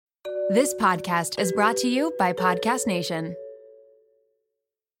This podcast is brought to you by Podcast Nation.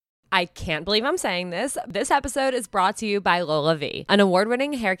 I can't believe I'm saying this. This episode is brought to you by Lola V, an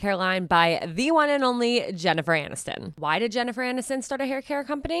award-winning hair care line by the one and only Jennifer Aniston. Why did Jennifer Aniston start a hair care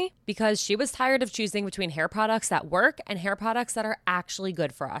company? Because she was tired of choosing between hair products that work and hair products that are actually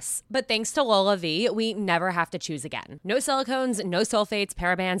good for us. But thanks to Lola V, we never have to choose again. No silicones, no sulfates,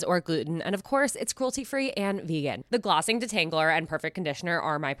 parabens, or gluten, and of course, it's cruelty-free and vegan. The Glossing Detangler and Perfect Conditioner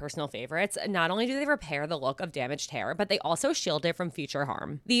are my personal favorites. Not only do they repair the look of damaged hair, but they also shield it from future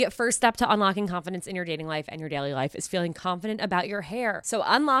harm. The first step to unlocking confidence in your dating life and your daily life is feeling confident about your hair. So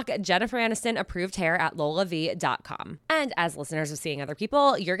unlock Jennifer Aniston approved hair at lolav.com. And as listeners of Seeing Other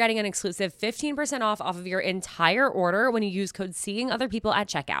People, you're getting an exclusive 15% off of your entire order when you use code Seeing Other People at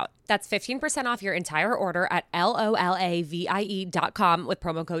checkout. That's 15% off your entire order at LOLAVIE.com with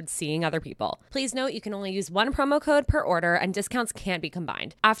promo code Seeing Other People. Please note you can only use one promo code per order and discounts can't be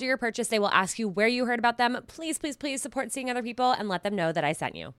combined. After your purchase, they will ask you where you heard about them. Please, please, please support Seeing Other People and let them know that I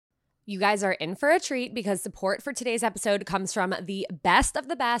sent you. You guys are in for a treat because support for today's episode comes from the best of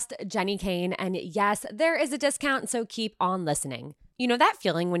the best, Jenni Kayne. And yes, there is a discount, so keep on listening. You know that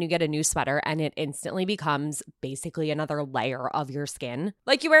feeling when you get a new sweater and it instantly becomes basically another layer of your skin?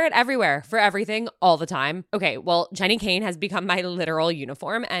 Like you wear it everywhere, for everything, all the time. Okay, well, Jenni Kayne has become my literal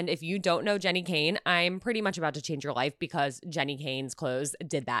uniform. And if you don't know Jenni Kayne, I'm pretty much about to change your life because Jenni Kayne's clothes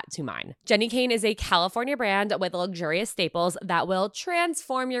did that to mine. Jenni Kayne is a California brand with luxurious staples that will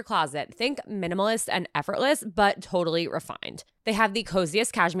transform your closet. Think minimalist and effortless, but totally refined. They have the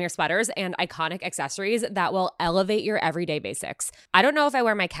coziest cashmere sweaters and iconic accessories that will elevate your everyday basics. I don't know if I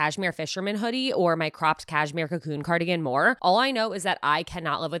wear my cashmere fisherman hoodie or my cropped cashmere cocoon cardigan more. All I know is that I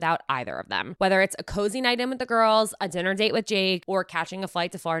cannot live without either of them. Whether it's a cozy night in with the girls, a dinner date with Jake, or catching a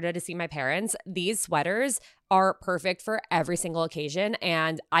flight to Florida to see my parents, these sweaters are perfect for every single occasion,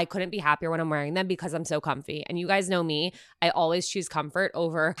 and I couldn't be happier when I'm wearing them because I'm so comfy. And you guys know me, I always choose comfort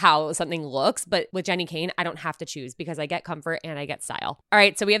over how something looks, but with Jenni Kayne, I don't have to choose because I get comfort and I get style. All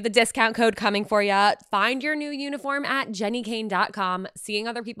right, so we have the discount code coming for you. Find your new uniform at jennikayne.com. Seeing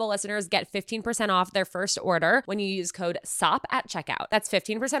Other People listeners get 15% off their first order when you use code SOP at checkout. That's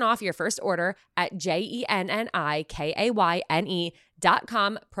 15% off your first order at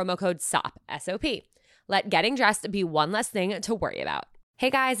jennikayne.com, promo code SOP, S-O-P. Let getting dressed be one less thing to worry about. Hey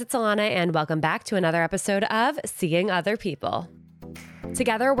guys, it's Alana and welcome back to another episode of Seeing Other People.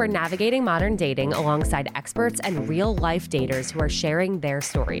 Together, we're navigating modern dating alongside experts and real-life daters who are sharing their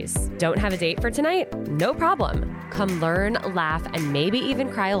stories. Don't have a date for tonight? No problem. Come learn, laugh, and maybe even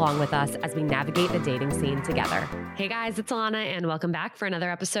cry along with us as we navigate the dating scene together. Hey guys, it's Alana and welcome back for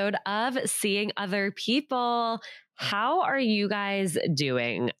another episode of Seeing Other People. How are you guys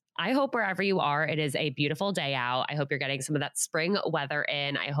doing? I hope wherever you are, it is a beautiful day out. I hope you're getting some of that spring weather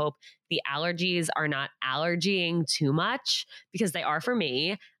in. I hope the allergies are not allergying too much because they are for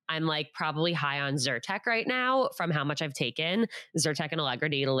me. I'm like probably high on Zyrtec right now from how much I've taken. Zyrtec and Allegra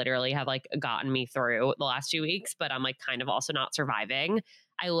D literally have like gotten me through the last 2 weeks, but I'm like kind of also not surviving.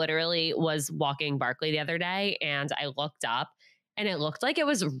 I literally was walking Barkley the other day and I looked up and it looked like it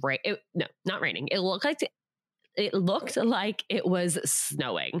was not raining. It looked like it was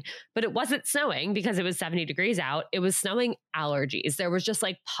snowing, but it wasn't snowing because it was 70 degrees out. It was snowing allergies. There was just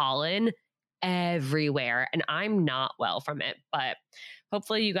like pollen everywhere and I'm not well from it, but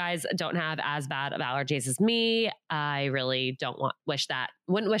hopefully you guys don't have as bad of allergies as me. I really wouldn't wish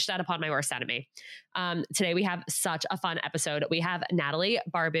that upon my worst enemy. Today we have such a fun episode. We have Natalie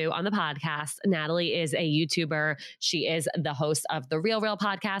Barbu on the podcast. Natalie is a YouTuber. She is the host of the Real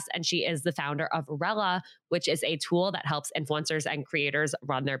podcast, and she is the founder of Rella, which is a tool that helps influencers and creators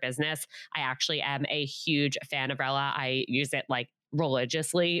run their business. I actually am a huge fan of Rella. I use it like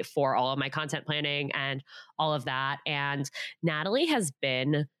religiously for all of my content planning and all of that. And Natalie has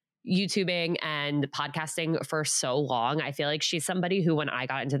been YouTubing and podcasting for so long. I feel like she's somebody who, when I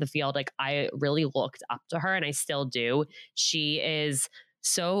got into the field, like I really looked up to her and I still do. She is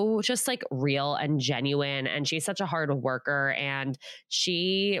so just like real and genuine, and she's such a hard worker, and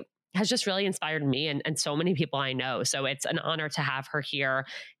she has just really inspired me and so many people I know. So it's an honor to have her here.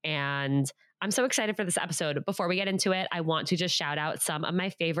 And I'm so excited for this episode. Before we get into it, I want to just shout out some of my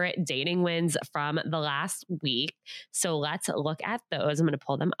favorite dating wins from the last week. So let's look at those. I'm going to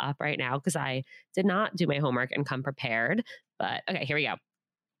pull them up right now because I did not do my homework and come prepared. But okay, here we go.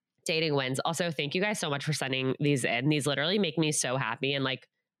 Dating wins. Also, thank you guys so much for sending these in. These literally make me so happy and like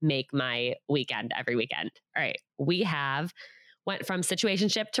make my weekend every weekend. All right. We went from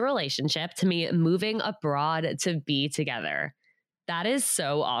situationship to relationship to me moving abroad to be together. That is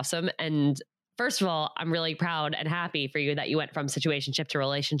so awesome. And first of all, I'm really proud and happy for you that you went from situationship to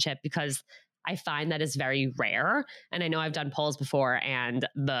relationship, because I find that is very rare. And I know I've done polls before and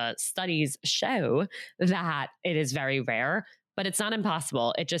the studies show that it is very rare, but it's not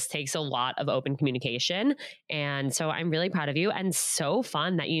impossible. It just takes a lot of open communication. And so I'm really proud of you, and so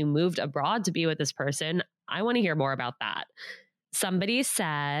fun that you moved abroad to be with this person. I want to hear more about that. Somebody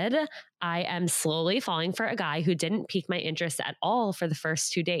said, I am slowly falling for a guy who didn't pique my interest at all for the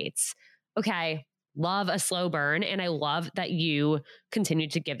first 2 dates. Okay. Love a slow burn. And I love that you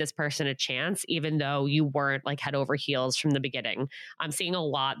continued to give this person a chance, even though you weren't like head over heels from the beginning. I'm seeing a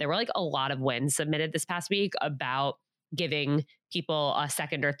lot. There were like a lot of wins submitted this past week about giving people a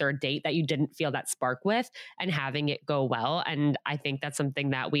second or third date that you didn't feel that spark with and having it go well. And I think that's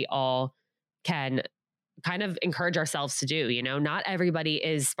something that we all can kind of encourage ourselves to do. You know, not everybody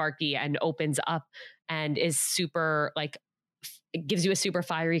is sparky and opens up and is super like, it gives you a super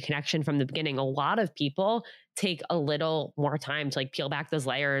fiery connection from the beginning. A lot of people take a little more time to like peel back those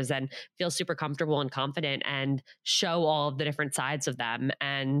layers and feel super comfortable and confident and show all of the different sides of them.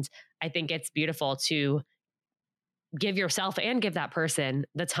 And I think it's beautiful to give yourself and give that person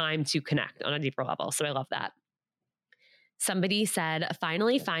the time to connect on a deeper level. So I love that. Somebody said,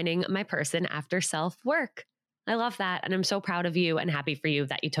 finally finding my person after self-work. I love that. And I'm so proud of you and happy for you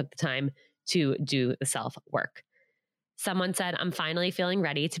that you took the time to do the self-work. Someone said, I'm finally feeling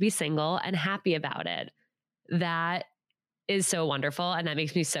ready to be single and happy about it. That is so wonderful. And that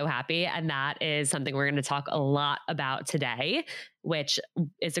makes me so happy. And that is something we're going to talk a lot about today, which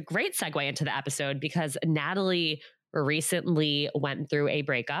is a great segue into the episode because Natalie recently went through a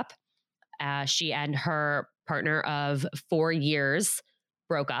breakup. She and her partner of 4 years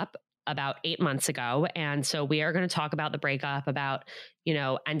broke up about 8 months ago. And so we are going to talk about the breakup, about, you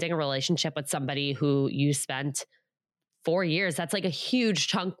know, ending a relationship with somebody who you spent 4 years. That's like a huge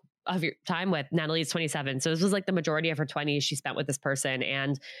chunk of your time with. Natalie's 27. So this was like the majority of her 20s she spent with this person,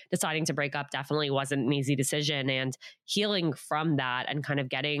 and deciding to break up definitely wasn't an easy decision, and healing from that and kind of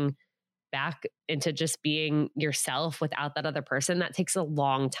getting back into just being yourself without that other person, that takes a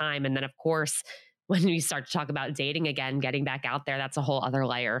long time. And then of course, when we start to talk about dating again, getting back out there, that's a whole other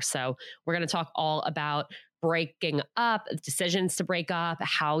layer. So we're going to talk all about breaking up, decisions to break up,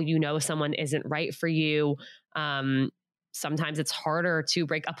 how you know someone isn't right for you. Sometimes it's harder to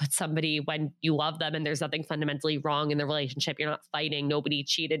break up with somebody when you love them and there's nothing fundamentally wrong in the relationship. You're not fighting. Nobody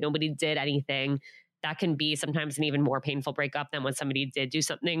cheated. Nobody did anything. That can be sometimes an even more painful breakup than when somebody did do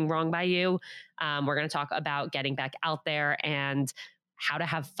something wrong by you. We're going to talk about getting back out there and how to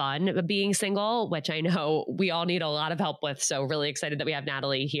have fun being single, which I know we all need a lot of help with. So really excited that we have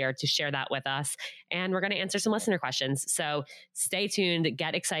Natalie here to share that with us. And we're going to answer some listener questions. So stay tuned,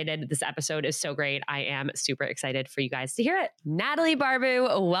 get excited. This episode is so great. I am super excited for you guys to hear it. Natalie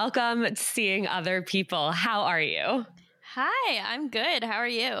Barbu, welcome to Seeing Other People. How are you? Hi, I'm good. How are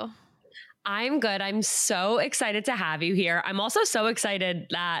you? I'm good. I'm so excited to have you here. I'm also so excited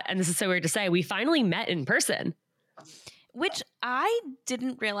that, and this is so weird to say, we finally met in person. Which I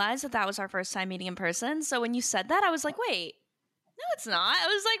didn't realize that was our first time meeting in person. So when you said that, I was like, wait, no, it's not. I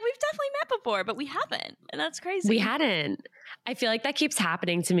was like, we've definitely met before, but we haven't. And that's crazy. We hadn't. I feel like that keeps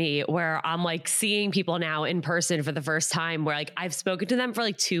happening to me where I'm like seeing people now in person for the first time, where like I've spoken to them for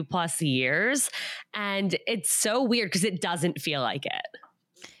like 2+ years. And it's so weird because it doesn't feel like it.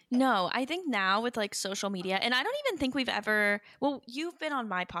 No, I think now with like social media, and I don't even think we've ever, well, you've been on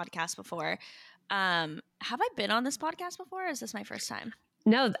my podcast before. Have I been on this podcast before? Or is this my first time?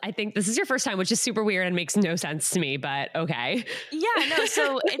 No, I think this is your first time, which is super weird and makes no sense to me, but okay. Yeah, no.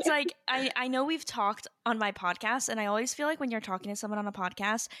 So it's like, I know we've talked on my podcast, and I always feel like when you're talking to someone on a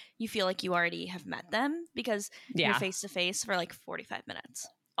podcast, you feel like you already have met them because you're face to face for like 45 minutes.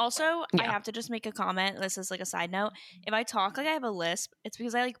 Also, I have to just make a comment. This is like a side note. If I talk like I have a lisp, it's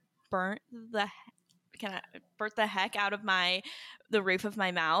because I like burnt the heck out of the roof of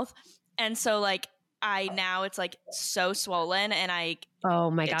my mouth. And so like now it's like so swollen, and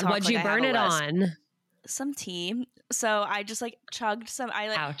oh my God, what'd you burn it on? Some tea. So I just like chugged some,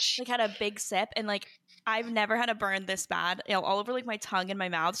 Ouch. Like had a big sip, and like I've never had a burn this bad, all over like my tongue and my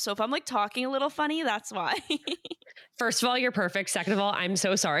mouth. So if I'm like talking a little funny, that's why. First of all, you're perfect. Second of all, I'm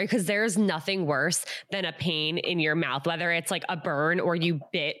so sorry, because there's nothing worse than a pain in your mouth, whether it's like a burn or you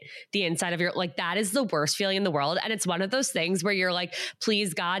bit the inside of your, like that is the worst feeling in the world. And it's one of those things where you're like,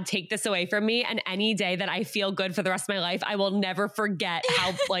 please God, take this away from me. And any day that I feel good for the rest of my life, I will never forget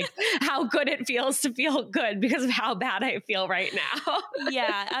how good it feels to feel good because of how bad I feel right now.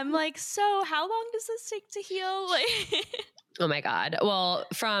 Yeah. I'm like, so how long does this take to heal? Oh my God. Well,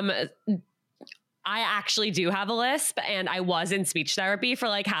 from I actually do have a lisp, and I was in speech therapy for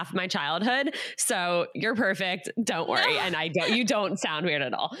like half my childhood. So you're perfect. Don't worry. No. And you don't sound weird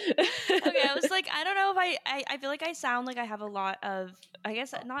at all. Okay. I was like, I don't know if I feel like I sound like I have a lot of, I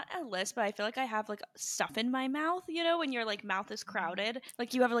guess not a lisp, but I feel like I have like stuff in my mouth, you know, when your like mouth is crowded,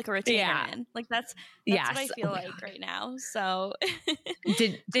 like you have like a retainer in. Like that's yes. what I feel like right now. So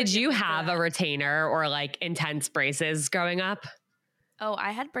did you have a retainer or like intense braces growing up? Oh,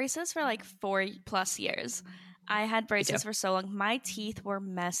 I had braces for like 4+ years. I had braces for so long. My teeth were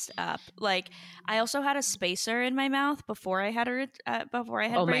messed up. Like I also had a spacer in my mouth before I had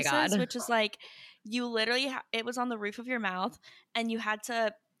braces, which is like you literally it was on the roof of your mouth and you had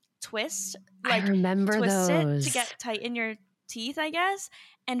to twist. Like, I remember twist those it to get tight in your teeth, I guess.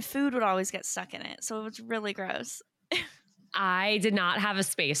 And food would always get stuck in it, so it was really gross. I did not have a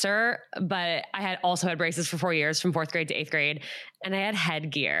spacer, but I had also had braces for 4 years from 4th grade to 8th grade, and I had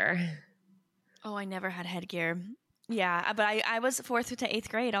headgear. Oh, I never had headgear. Yeah, but I was 4th to 8th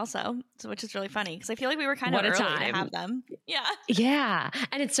grade also, so which is really funny because I feel like we were kind of early to have them. Yeah. Yeah.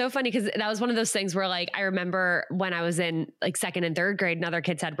 And it's so funny because that was one of those things where like I remember when I was in like 2nd and 3rd grade and other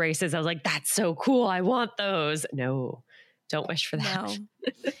kids had braces, I was like, that's so cool. I want those. No. Don't wish for that. No.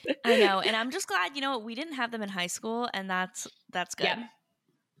 I know. And I'm just glad, we didn't have them in high school, and that's good. Yeah.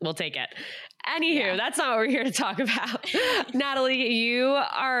 We'll take it. Anywho, that's not what we're here to talk about. Natalie, you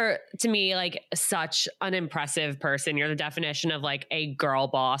are, to me, like such an impressive person. You're the definition of like a girl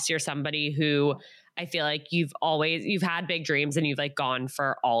boss. You're somebody who I feel like you've had big dreams and you've like gone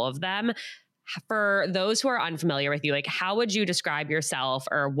for all of them. For those who are unfamiliar with you, like how would you describe yourself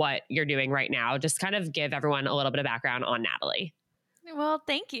or what you're doing right now? Just kind of give everyone a little bit of background on Natalie. Well,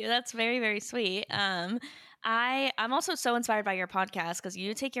 thank you. That's very, very sweet. I'm also so inspired by your podcast because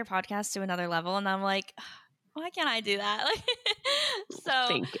you take your podcast to another level, and I'm like, why can't I do that?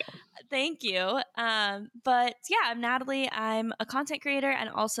 So thank you. But yeah, I'm Natalie. I'm a content creator and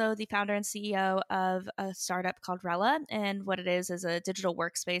also the founder and CEO of a startup called Rella. And what it is a digital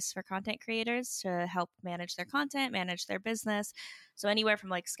workspace for content creators to help manage their content, manage their business. So anywhere from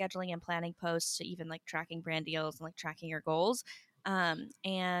like scheduling and planning posts to even like tracking brand deals and like tracking your goals.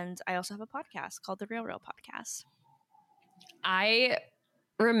 And I also have a podcast called The Real Podcast. I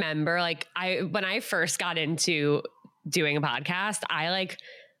remember when I first got into doing a podcast, I like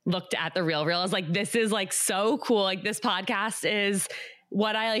looked at The Real. I was like, this is like so cool. Like this podcast is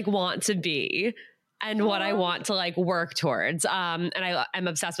what I like want to be and what I want to like work towards. And I'm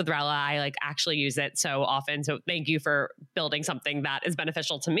obsessed with Rella. I like actually use it so often. So thank you for building something that is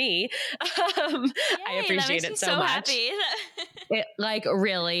beneficial to me. I appreciate it so much. Happy. It like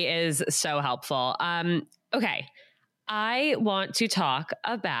really is so helpful. Okay. I want to talk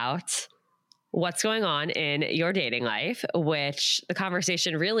about what's going on in your dating life, which the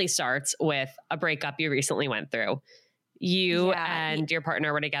conversation really starts with a breakup you recently went through. You and your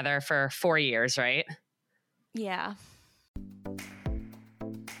partner were together for 4 years, right? Yeah.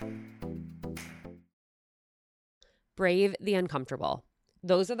 Brave the uncomfortable.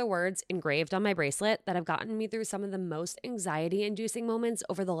 Those are the words engraved on my bracelet that have gotten me through some of the most anxiety-inducing moments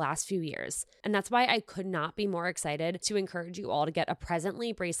over the last few years. And that's why I could not be more excited to encourage you all to get a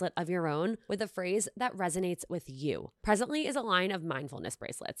Presently bracelet of your own with a phrase that resonates with you. Presently is a line of mindfulness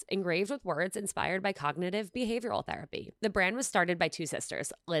bracelets engraved with words inspired by cognitive behavioral therapy. The brand was started by two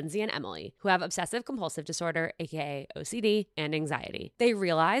sisters, Lindsay and Emily, who have obsessive compulsive disorder, aka OCD, and anxiety. They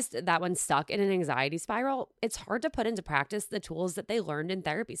realized that when stuck in an anxiety spiral, it's hard to put into practice the tools that they learned in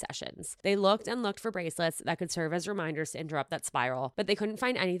therapy sessions. They looked and looked for bracelets that could serve as reminders to interrupt that spiral, but they couldn't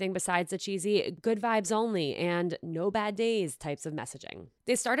find anything besides the cheesy good vibes only and no bad days types of messaging.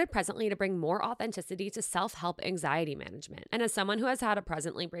 They started Presently to bring more authenticity to self-help anxiety management. And as someone who has had a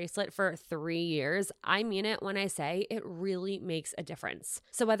Presently bracelet for 3 years, I mean it when I say it really makes a difference.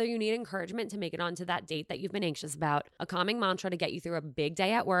 So whether you need encouragement to make it onto that date that you've been anxious about, a calming mantra to get you through a big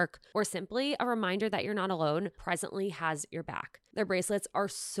day at work, or simply a reminder that you're not alone, Presently has your back. Their bracelets are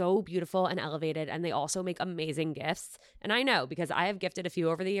so beautiful and elevated, and they also make amazing gifts. And I know because I have gifted a few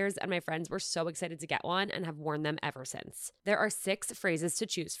over the years, and my friends were so excited to get one and have worn them ever since. There are 6 phrases to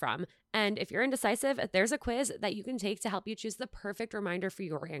choose from, and if you're indecisive, there's a quiz that you can take to help you choose the perfect reminder for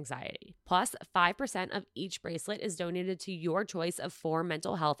your anxiety. Plus, 5% of each bracelet is donated to your choice of 4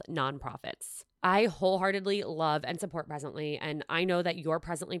 mental health nonprofits. I wholeheartedly love and support Presently, and I know that your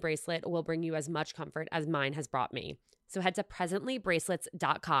Presently bracelet will bring you as much comfort as mine has brought me. So head to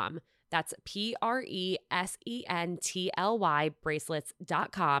presentlybracelets.com. That's PRESENTLY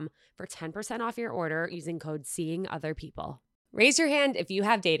bracelets.com for 10% off your order using code SEEINGOTHERPeople. Raise your hand if you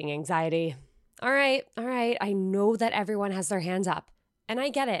have dating anxiety. All right. I know that everyone has their hands up, and I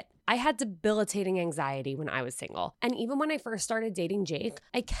get it. I had debilitating anxiety when I was single. And even when I first started dating Jake,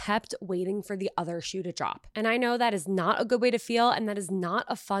 I kept waiting for the other shoe to drop. And I know that is not a good way to feel, and that is not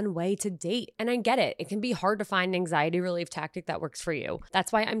a fun way to date. And I get it. It can be hard to find an anxiety relief tactic that works for you.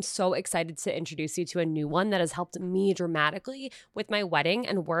 That's why I'm so excited to introduce you to a new one that has helped me dramatically with my wedding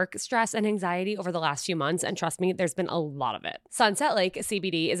and work stress and anxiety over the last few months. And trust me, there's been a lot of it. Sunset Lake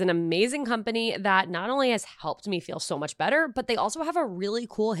CBD is an amazing company that not only has helped me feel so much better, but they also have a really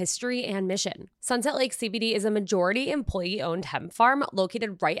cool history and mission. Sunset Lake CBD is a majority employee-owned hemp farm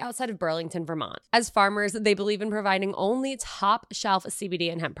located right outside of Burlington, Vermont. As farmers, they believe in providing only top-shelf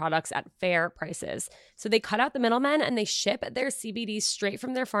CBD and hemp products at fair prices. So they cut out the middlemen and they ship their CBD straight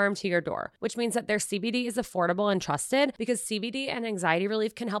from their farm to your door, which means that their CBD is affordable and trusted because CBD and anxiety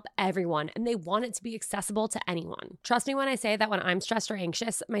relief can help everyone, and they want it to be accessible to anyone. Trust me when I say that when I'm stressed or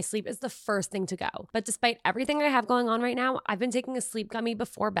anxious, my sleep is the first thing to go. But despite everything I have going on right now, I've been taking a sleep gummy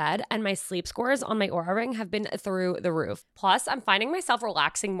before bed, and my sleep scores on my Oura Ring have been through the roof. Plus, I'm finding myself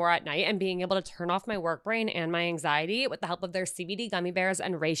relaxing more at night and being able to turn off my work brain and my anxiety with the help of their CBD gummy bears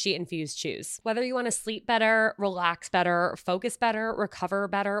and reishi infused chews. Whether you want to sleep better, relax better, focus better, recover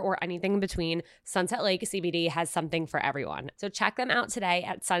better, or anything in between, Sunset Lake CBD has something for everyone. So check them out today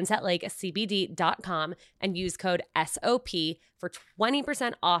at sunsetlakecbd.com and use code SOP for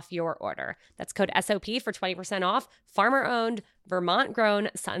 20% off your order. That's code SOP for 20% off. Farmer-owned, Vermont-grown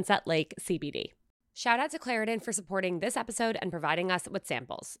Sunset Lake CBD. Shout out to Claritin for supporting this episode and providing us with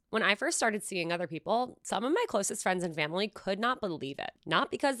samples. When I first started seeing other people, some of my closest friends and family could not believe it. Not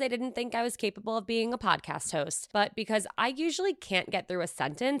because they didn't think I was capable of being a podcast host, but because I usually can't get through a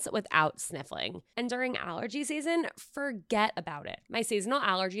sentence without sniffling. And during allergy season, forget about it. My seasonal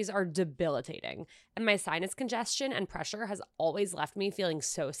allergies are debilitating, and my sinus congestion and pressure has always left me feeling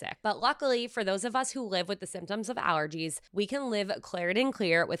so sick. But luckily, for those of us who live with the symptoms of allergies, we can live Claritin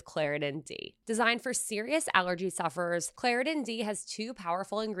Clear with Claritin D. Designed for serious allergy sufferers, Claritin D has 2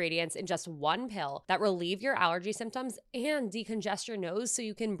 powerful ingredients in just 1 pill that relieve your allergy symptoms and decongest your nose so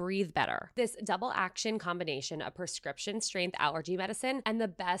you can breathe better. This double action combination of prescription strength allergy medicine and the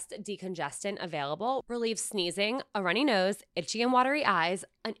best decongestant available relieves sneezing, a runny nose, itchy and watery eyes,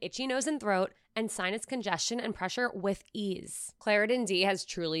 an itchy nose and throat, and sinus congestion and pressure with ease. Claritin D has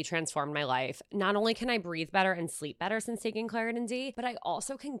truly transformed my life. Not only can I breathe better and sleep better since taking Claritin D, but I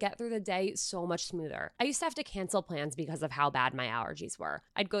also can get through the day so much smoother. I used to have to cancel plans because of how bad my allergies were.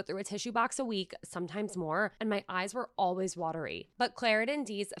 I'd go through a tissue box a week, sometimes more, and my eyes were always watery. But Claritin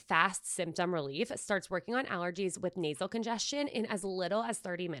D's fast symptom relief starts working on allergies with nasal congestion in as little as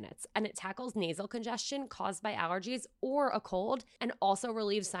 30 minutes, and it tackles nasal congestion caused by allergies or a cold, and also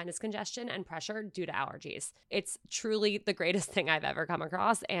relieves sinus congestion and pressure due to allergies. It's truly the greatest thing I've ever come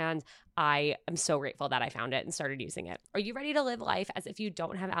across, and I am so grateful that I found it and started using it. Are you ready to live life as if you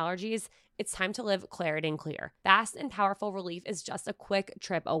don't have allergies? It's time to live Claritin Clear. Fast and powerful relief is just a quick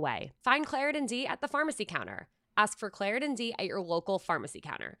trip away. Find Claritin D at the pharmacy counter. Ask for Claritin D at your local pharmacy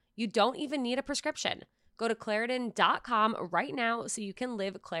counter. You don't even need a prescription. Go to Claritin.com right now so you can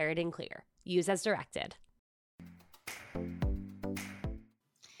live Claritin Clear. Use as directed.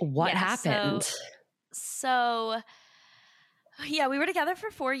 What happened? So, yeah, we were together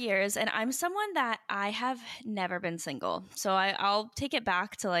for 4 years, and I'm someone that I have never been single. So I'll take it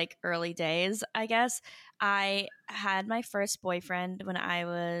back to like early days, I guess. I had my first boyfriend when I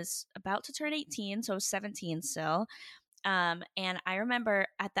was about to turn 18, so I was 17 still. And I remember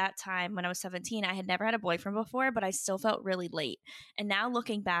at that time when I was 17, I had never had a boyfriend before, but I still felt really late. And now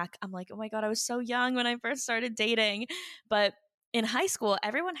looking back, I'm like, oh my God, I was so young when I first started dating. But in high school,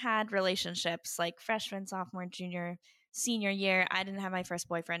 everyone had relationships like freshman, sophomore, junior, senior year. I didn't have my first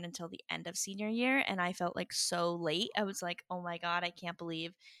boyfriend until the end of senior year, and I felt like so late. I was like, oh my God, I can't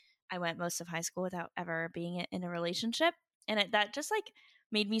believe I went most of high school without ever being in a relationship. And that just like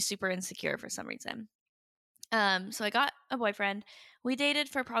made me super insecure for some reason. So I got a boyfriend. We dated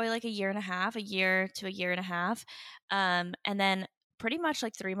for probably like a year to a year and a half. And then pretty much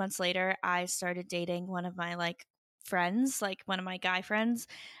like 3 months later, I started dating one of my like friends, like one of my guy friends.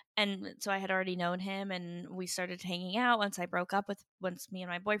 And so I had already known him, and we started hanging out once me and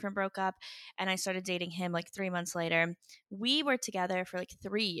my boyfriend broke up, and I started dating him like 3 months later. We were together for like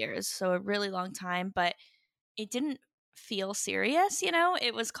 3 years, so a really long time, but it didn't feel serious,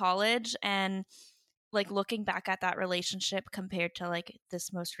 it was college. And like looking back at that relationship compared to like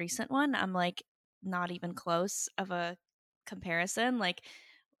this most recent one, I'm like not even close of a comparison. Like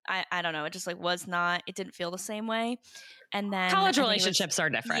I don't know, it just like it didn't feel the same way. And then college relationships are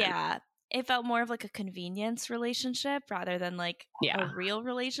different. Yeah, it felt more of like a convenience relationship rather than like a real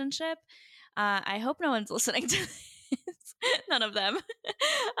relationship. I hope no one's listening to this. None of them.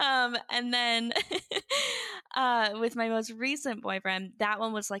 And then with my most recent boyfriend, that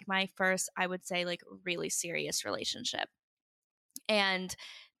one was like my first, I would say, like really serious relationship. And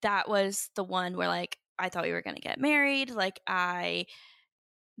that was the one where like I thought we were going to get married.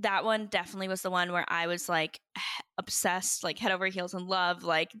 That one definitely was the one where I was like obsessed, like head over heels in love,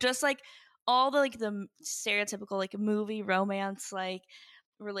 like just like all the like the stereotypical like movie romance, like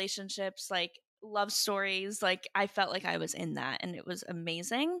relationships, like love stories. Like I felt like I was in that, and it was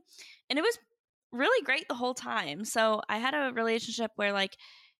amazing. And it was really great the whole time. So I had a relationship where like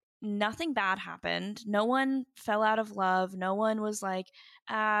nothing bad happened. No one fell out of love. No one was like,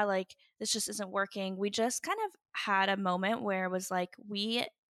 like this just isn't working. We just kind of had a moment where it was like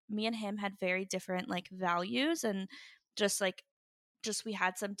me and him had very different like values, and just like, just we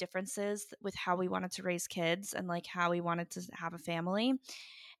had some differences with how we wanted to raise kids and like how we wanted to have a family.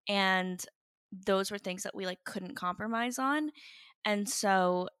 And those were things that we like couldn't compromise on. And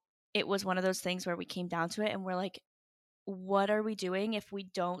so it was one of those things where we came down to it and we're like, what are we doing if we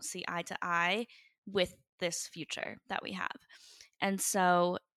don't see eye to eye with this future that we have? And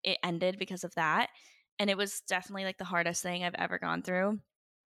so it ended because of that. And it was definitely like the hardest thing I've ever gone through.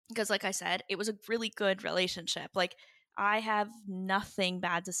 Because, like I said, it was a really good relationship. Like, I have nothing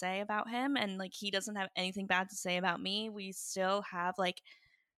bad to say about him, and like, he doesn't have anything bad to say about me. We still have like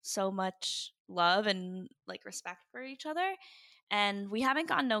so much love and like respect for each other. And we haven't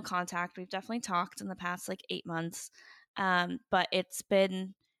gotten no contact. We've definitely talked in the past like 8 months. But it's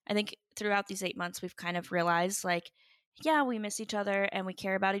been, I think throughout these 8 months, we've kind of realized like, yeah, we miss each other and we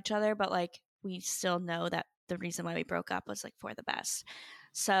care about each other, but like, we still know that the reason why we broke up was like for the best.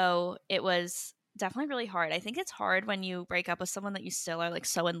 So it was definitely really hard. I think it's hard when you break up with someone that you still are like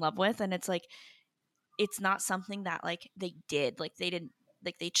so in love with, and it's like, it's not something that like they did, like they didn't,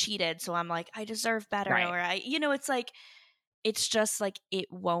 like they cheated, so I'm like I deserve better, Right. or it's like, it's just like it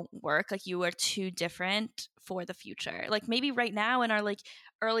won't work. Like you are too different for the future. Like maybe right now in our like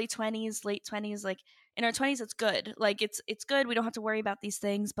early 20s, late 20s, like in our 20s it's good. Like it's good. We don't have to worry about these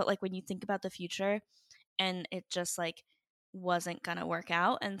things, but like when you think about the future, and it just like wasn't going to work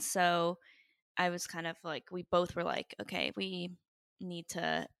out. And so I was kind of like, we both were like, okay, we need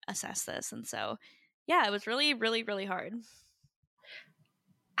to assess this. And so yeah, it was really really really hard.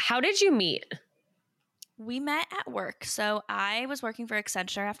 How did you meet? We met at work. So I was working for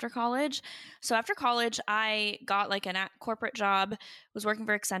Accenture after college. So after college, I got like a corporate job, was working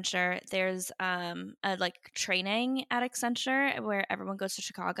for Accenture. There's a like training at Accenture where everyone goes to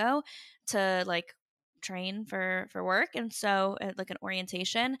Chicago to like train for work. And so like an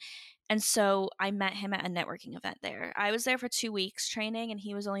orientation. And so I met him at a networking event there. I was there for 2 weeks training, and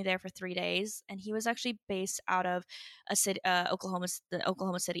he was only there for 3 days. And he was actually based out of a city, the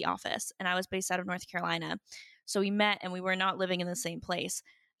Oklahoma City office, and I was based out of North Carolina. So we met, and we were not living in the same place.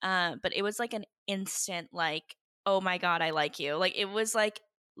 But it was like an instant, like, oh my God, I like you. Like it was like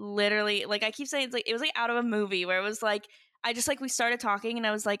literally, like I keep saying, it's like it was like out of a movie where it was like I just like we started talking, and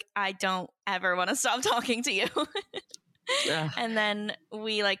I was like, I don't ever want to stop talking to you. And then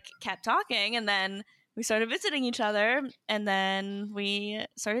we like kept talking, and then we started visiting each other, and then we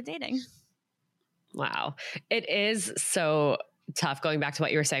started dating. Wow. It is so tough going back to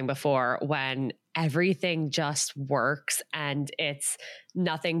what you were saying before, when everything just works and it's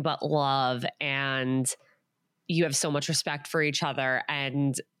nothing but love and you have so much respect for each other,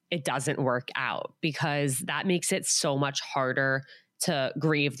 and it doesn't work out, because that makes it so much harder to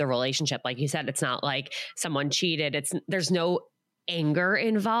grieve the relationship. Like you said, it's not like someone cheated. There's no anger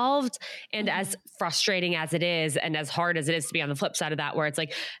involved. And as frustrating as it is, and as hard as it is to be on the flip side of that, where it's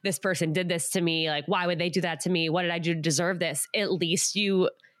like, this person did this to me, like, why would they do that to me? What did I do to deserve this? At least you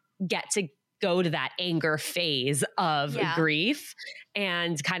get to go to that anger phase of grief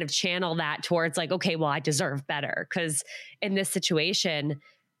and kind of channel that towards like, okay, well, I deserve better. Because in this situation,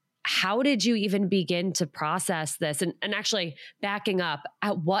 how did you even begin to process this? And actually backing up,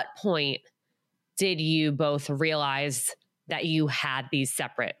 at what point did you both realize that you had these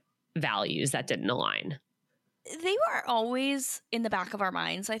separate values that didn't align? They were always in the back of our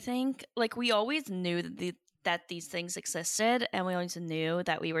minds, I think. Like we always knew that these things existed, and we always knew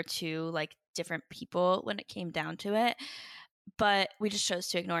that we were two like different people when it came down to it. But we just chose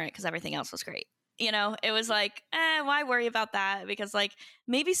to ignore it because everything else was great. It was like, why worry about that? Because like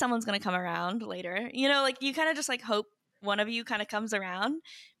maybe someone's going to come around later. Like you kind of just like hope one of you kind of comes around,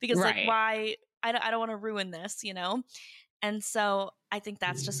 because like why I don't want to ruin this, And so I think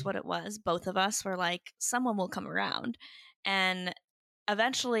that's just what it was. Both of us were like, someone will come around. And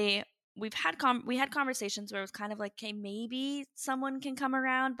eventually we had conversations where it was kind of like, okay, maybe someone can come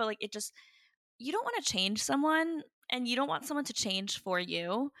around, but like it just, you don't want to change someone. and you don't want someone to change for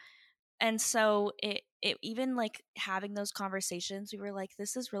you. And so it even like having those conversations, we were like,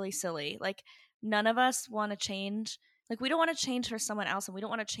 this is really silly. Like none of us want to change. Like we don't want to change for someone else, and we don't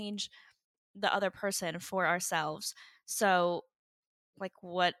want to change the other person for ourselves. So like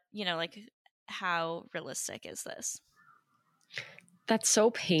what, like how realistic is this? That's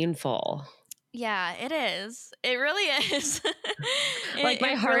so painful. Yeah, it is. It really is. Like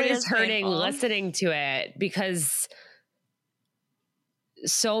my heart really is hurting painful. listening to it, because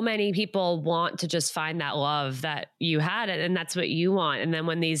so many people want to just find that love that you had, and that's what you want. And then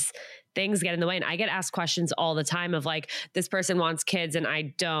when these things get in the way, and I get asked questions all the time of like, this person wants kids and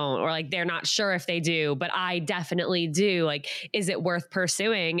I don't, or like, they're not sure if they do, but I definitely do. Like, is it worth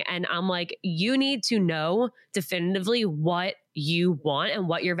pursuing? And I'm like, you need to know definitively what you want and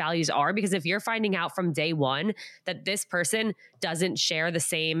what your values are. Because if you're finding out from day one that this person doesn't share the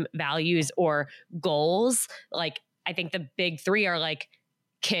same values or goals, like, I think the big three are like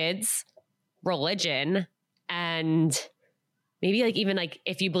kids, religion, and maybe like even like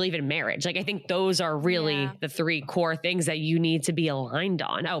if you believe in marriage. Like I think those are really the three core things that you need to be aligned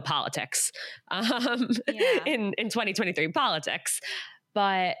on. Oh, politics. In 2023, politics.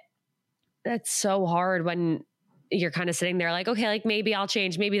 But that's so hard when you're kind of sitting there like, okay, like maybe I'll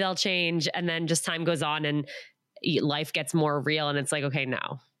change, maybe they'll change. And then just time goes on and life gets more real, and it's like, okay,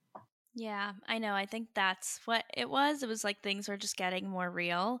 no. Yeah, I know. I think that's what it was. It was like things were just getting more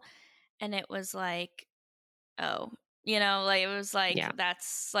real. And it was like, oh, like it was like,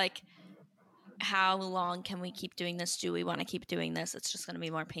 that's like, how long can we keep doing this? Do we want to keep doing this? It's just going to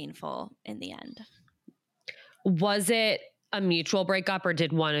be more painful in the end. Was it a mutual breakup, or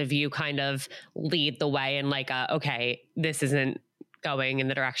did one of you kind of lead the way and like, okay, this isn't going in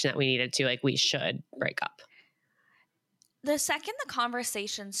the direction that we needed to, like we should break up? The second the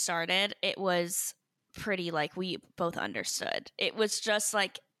conversation started, it was pretty like we both understood. It was just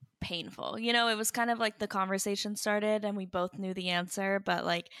like painful. It was kind of like the conversation started and we both knew the answer, but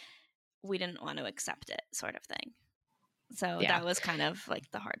like we didn't want to accept it, sort of thing. So that was kind of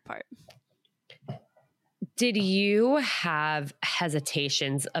like the hard part. Did you have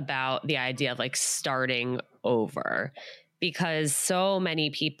hesitations about the idea of like starting over? Because so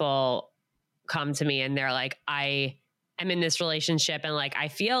many people come to me and they're like, I am in this relationship and like I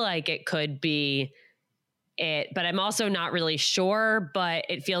feel like it could be it, but I'm also not really sure, but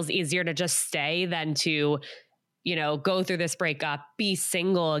it feels easier to just stay than to, go through this breakup, be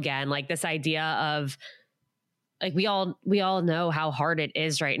single again. Like this idea of like, we all know how hard it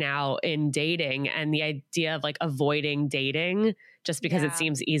is right now in dating, and the idea of like avoiding dating just because it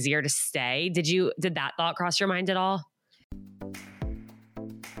seems easier to stay. Did that thought cross your mind at all?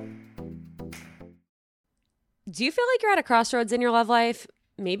 Do you feel like you're at a crossroads in your love life?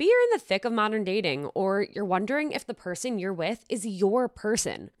 Maybe you're in the thick of modern dating, or you're wondering if the person you're with is your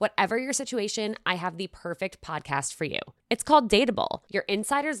person. Whatever your situation, I have the perfect podcast for you. It's called Dateable, your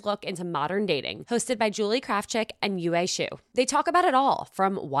insider's look into modern dating, hosted by Julie Krafchick and Yue Shu. They talk about it all,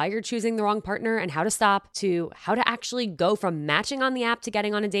 from why you're choosing the wrong partner and how to stop, to how to actually go from matching on the app to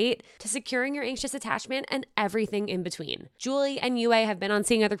getting on a date, to securing your anxious attachment, and everything in between. Julie and Yue have been on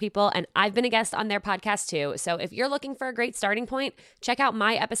Seeing Other People, and I've been a guest on their podcast too. So if you're looking for a great starting point, check out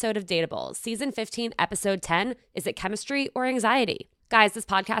my episode of Dateable. Season 15, episode 10, Is It Chemistry or Anxiety? Guys, this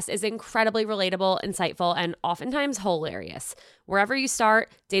podcast is incredibly relatable, insightful, and oftentimes hilarious. Wherever you start,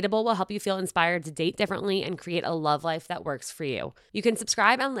 Dateable will help you feel inspired to date differently and create a love life that works for you. You can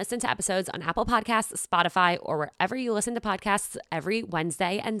subscribe and listen to episodes on Apple Podcasts, Spotify, or wherever you listen to podcasts every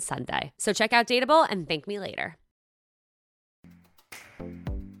Wednesday and Sunday. So check out Dateable and thank me later.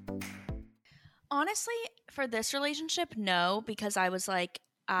 Honestly, for this relationship, no, because I was like,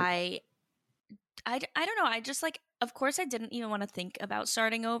 I don't know. I just like, of course I didn't even want to think about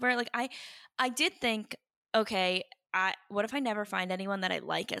starting over. Like I did think, okay, what if I never find anyone that I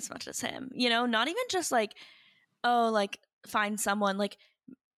like as much as him? Not even just like, oh, like find someone. Like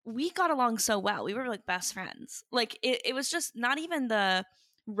we got along so well. We were like best friends. Like it was just not even the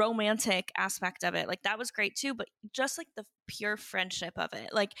romantic aspect of it. Like that was great too, but just like the pure friendship of it.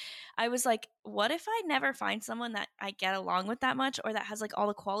 Like I was like, what if I never find someone that I get along with that much, or that has like all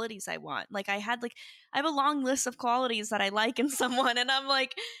the qualities I want? Like I have a long list of qualities that I like in someone, and I'm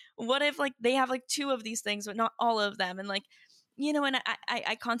like, what if like they have like two of these things but not all of them? And like, and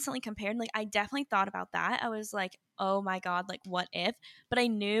I constantly compared, and like I definitely thought about that. I was like, oh my god, like what if? But I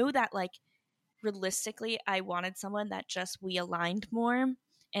knew that like realistically I wanted someone that just we aligned more,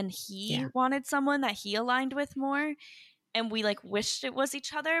 and he wanted someone that he aligned with more, and we like wished it was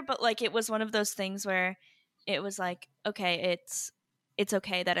each other. But like it was one of those things where it was like, okay, it's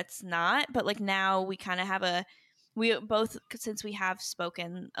okay that it's not, but like now we kind of have a we both, since we have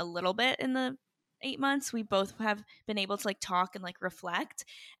spoken a little bit in the 8 months, we both have been able to like talk and like reflect.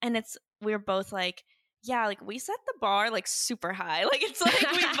 And we're both like, yeah, like we set the bar like super high. Like it's like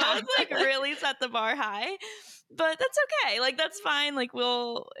we both like really set the bar high, but that's okay. Like that's fine. Like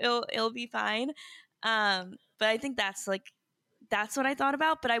it'll be fine. But I think that's what I thought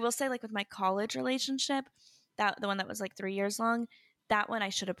about. But I will say, like with my college relationship, that the one that was like 3 years long, that one I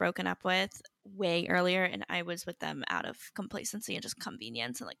should have broken up with way earlier, and I was with them out of complacency and just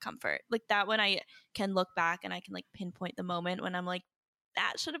convenience and like comfort. Like that one I can look back and I can like pinpoint the moment when I'm like,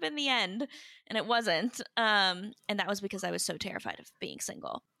 that should have been the end, and it wasn't. And that was because I was so terrified of being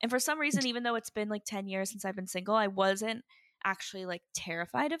single. And for some reason, even though it's been like 10 years since I've been single, I wasn't actually like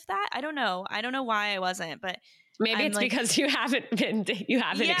terrified of that. I don't know why I wasn't, but maybe it's like, because you haven't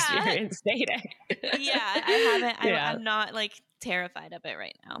experienced dating. Yeah, I haven't. I'm not like terrified of it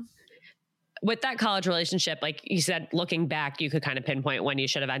right now. With that college relationship, like you said, looking back, you could kind of pinpoint when you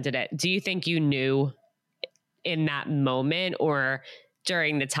should have ended it. Do you think you knew in that moment or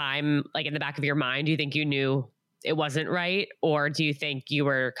during the time, like in the back of your mind, do you think you knew it wasn't right? Or do you think you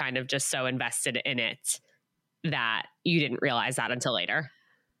were kind of just so invested in it that you didn't realize that until later?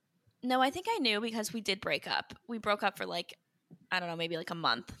 No, I think I knew because we did break up. We broke up for like, I don't know, maybe like a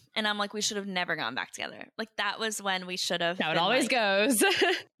month. And I'm like, we should have never gone back together. Like that was when we should have. How it always goes.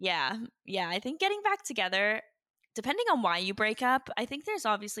 Yeah. Yeah. I think getting back together, depending on why you break up, I think there's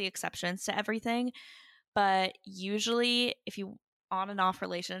obviously exceptions to everything. But usually if you on and off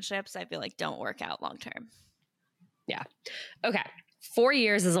relationships, I feel like don't work out long term. Yeah. Okay. 4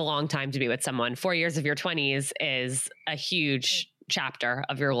 years is a long time to be with someone. 4 years of your 20s is a huge chapter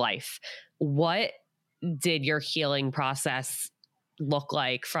of your life. What did your healing process look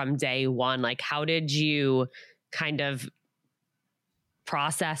like from day one? Like, how did you kind of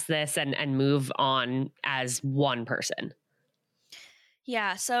process this and move on as one person?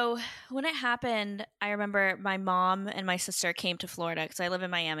 Yeah. So when it happened, I remember my mom and my sister came to Florida because I live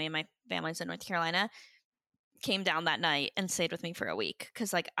in Miami and my family's in North Carolina. Came down that night and stayed with me for a week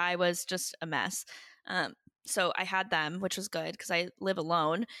because like I was just a mess. So I had them, which was good because I live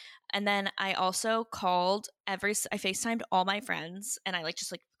alone. And then I also I FaceTimed all my friends and I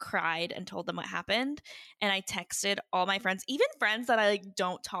just cried and told them what happened. And I texted all my friends, even friends that I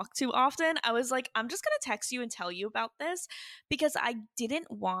don't talk to often. I was like, I'm just going to text you and tell you about this because I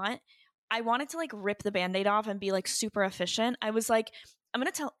wanted to rip the Band-Aid off and be super efficient. I was like, I'm going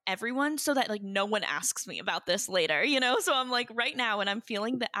to tell everyone so that no one asks me about this later, So I'm right now when I'm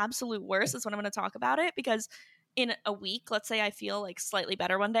feeling the absolute worst is when I'm going to talk about it because in a week, let's say I feel slightly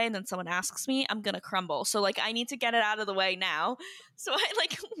better one day and then someone asks me, I'm going to crumble. So I need to get it out of the way now. So I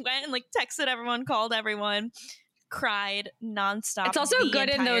went and texted everyone, called everyone, cried nonstop. It's also good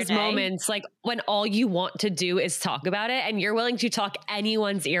in those moments, when all you want to do is talk about it and you're willing to talk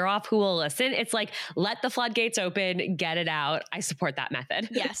anyone's ear off who will listen. It's let the floodgates open, get it out. I support that method.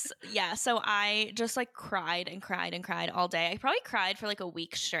 Yes. Yeah. So I just cried and cried and cried all day. I probably cried for a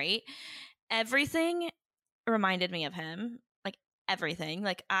week straight. Everything reminded me of him. Everything.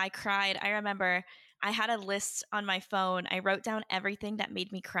 I cried. I remember I had a list on my phone. I wrote down everything that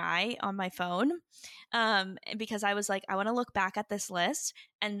made me cry on my phone because I was I want to look back at this list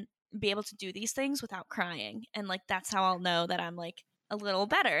and be able to do these things without crying. And that's how I'll know that I'm a little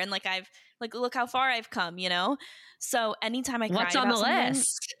better. And I've look how far I've come, So anytime I cry What's on the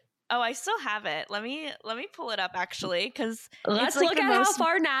list? Oh, I still have it. Let me pull it up actually because let's look at how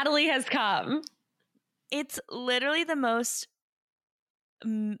far Natalie has come. It's literally the most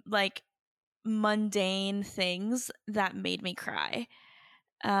mundane things that made me cry.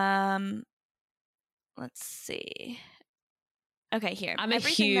 Let's see. Okay, here. I'm a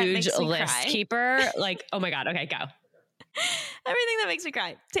huge list keeper. Oh my God. Okay, go. Everything that makes me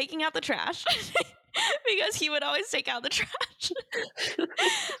cry. Taking out the trash. Because he would always take out the trash.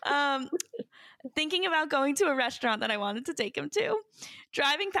 Thinking about going to a restaurant that I wanted to take him to.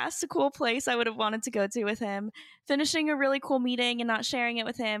 Driving past a cool place I would have wanted to go to with him. Finishing a really cool meeting and not sharing it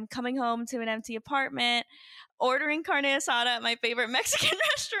with him. Coming home to an empty apartment. Ordering carne asada at my favorite Mexican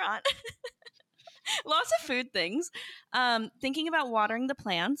restaurant. Lots of food things. Thinking about watering the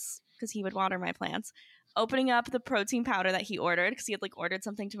plants because he would water my plants. Opening up the protein powder that he ordered because he had ordered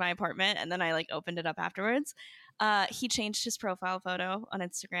something to my apartment and then I opened it up afterwards. He changed his profile photo on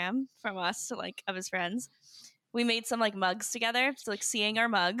Instagram from us to of his friends. We made some mugs together, so seeing our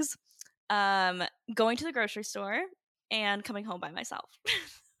mugs, going to the grocery store and coming home by myself.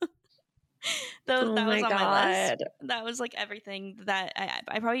 That was on my list. That was everything that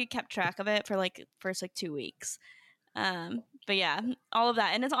I probably kept track of it for first 2 weeks. But yeah, all of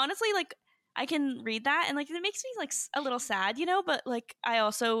that. And it's honestly I can read that and like it makes me like a little sad, you know, but like I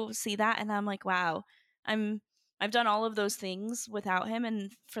also see that and I'm like, wow, I've done all of those things without him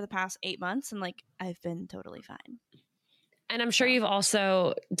and for the past 8 months and like I've been totally fine. And I'm sure you've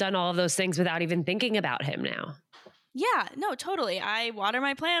also done all of those things without even thinking about him now. Yeah, no, totally. I water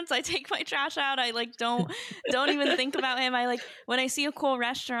my plants. I take my trash out. I like don't even think about him. I like when I see a cool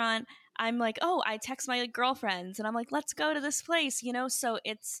restaurant, I'm like, oh, I text my girlfriends and I'm like, let's go to this place, you know? So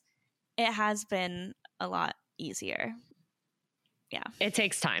it has been a lot easier. Yeah. It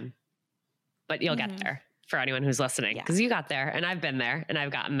takes time, but you'll get there for anyone who's listening because you got there and I've been there and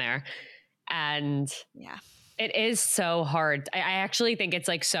I've gotten there. And yeah. It is so hard. I actually think it's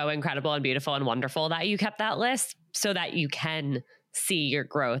like so incredible and beautiful and wonderful that you kept that list so that you can see your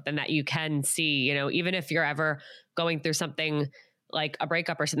growth and that you can see, you know, even if you're ever going through something like a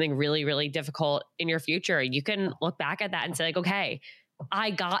breakup or something really, really difficult in your future, you can look back at that and say like, okay, I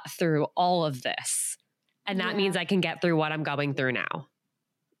got through all of this. And that means I can get through what I'm going through now.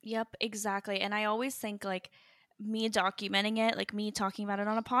 Yep, exactly. And I always think like me documenting it, like me talking about it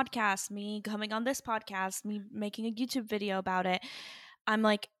on a podcast, me coming on this podcast, me making a YouTube video about it. I'm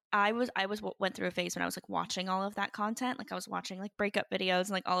like, I went through a phase when I was like watching all of that content. Like I was watching like breakup videos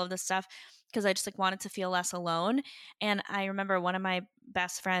and like all of this stuff because I just like wanted to feel less alone. And I remember one of my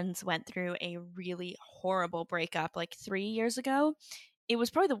best friends went through a really horrible breakup like 3 years ago. It was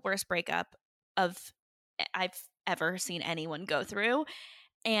probably the worst breakup I've ever seen anyone go through.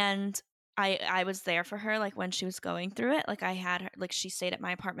 And I was there for her like when she was going through it. Like I had her, like she stayed at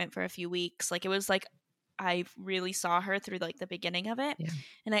my apartment for a few weeks. Like it was like I really saw her through like the beginning of it. Yeah.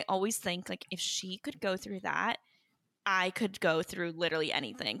 And I always think like if she could go through that, I could go through literally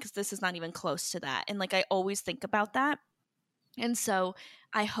anything because this is not even close to that. And like I always think about that. And so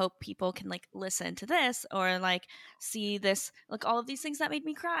I hope people can like listen to this or like see this, like all of these things that made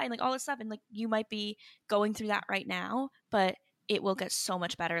me cry and like all this stuff. And like you might be going through that right now, but it will get so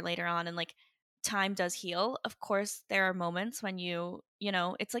much better later on. And like time does heal. Of course, there are moments when you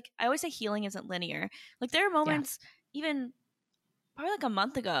know, it's like I always say healing isn't linear. Like there are moments even probably like a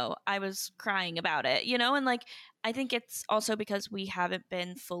month ago, I was crying about it, you know? And like, I think it's also because we haven't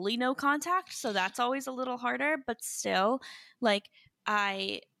been fully no contact. So that's always a little harder, but still like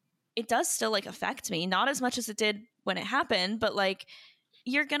it does still like affect me, not as much as it did when it happened, but like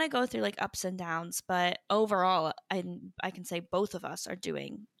you're going to go through like ups and downs, but overall I can say both of us are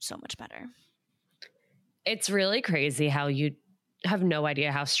doing so much better. It's really crazy how you have no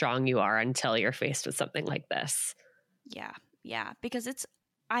idea how strong you are until you're faced with something like this. Yeah. Yeah. Because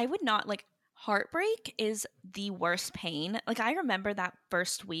I would not like heartbreak is the worst pain. Like I remember that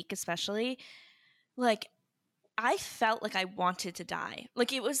first week, especially like I felt like I wanted to die.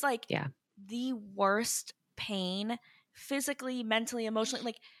 Like it was like the worst pain physically, mentally, emotionally.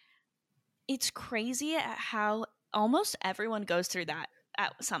 Like it's crazy at how almost everyone goes through that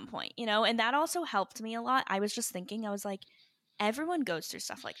at some point, you know? And that also helped me a lot. I was just thinking, I was like, everyone goes through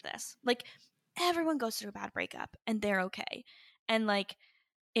stuff like this. Like everyone goes through a bad breakup and they're okay. And like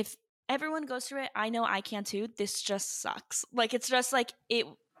if everyone goes through it, I know I can too. This just sucks. Like it's just like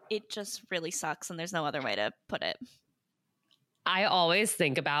it just really sucks and there's no other way to put it. I always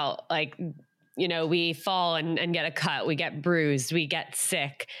think about like, you know, we fall and get a cut, we get bruised, we get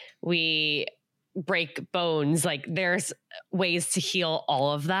sick, we break bones. Like there's ways to heal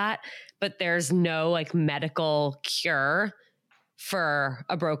all of that, but there's no like medical cure for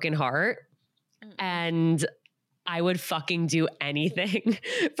a broken heart. And I would fucking do anything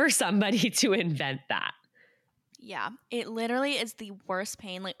for somebody to invent that. Yeah, it literally is the worst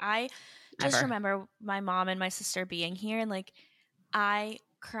pain. Like I just remember my mom and my sister being here and like I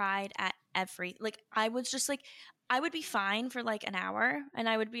cried at like I was just like I would be fine for like an hour and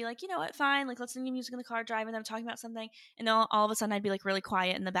I would be like, you know what, fine, like listening to music in the car, driving them, talking about something, and then all of a sudden I'd be like really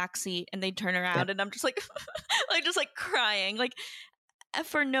quiet in the back seat and they'd turn around and I'm just like like just like crying like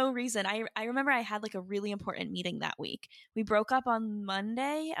for no reason. I remember I had like a really important meeting that week. We broke up on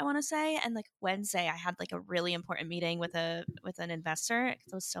Monday, I want to say, and like Wednesday I had like a really important meeting with an investor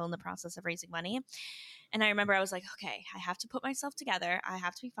because I was still in the process of raising money. And I remember I was like, okay, I have to put myself together. I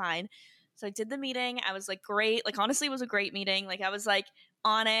have to be fine. So I did the meeting. I was like, great. Like honestly, it was a great meeting. Like I was like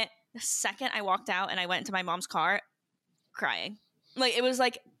on it. The second I walked out and I went into my mom's car, crying. Like it was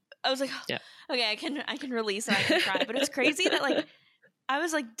like I was like, okay, I can release and I can cry. But it's crazy that like I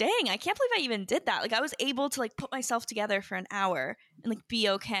was like, dang, I can't believe I even did that. Like I was able to like put myself together for an hour and like be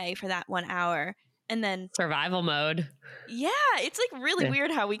okay for that 1 hour. And then survival mode. Yeah, it's like really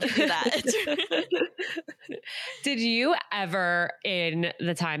weird how we can do that. Did you ever, in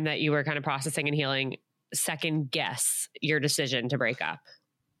the time that you were kind of processing and healing, second guess your decision to break up?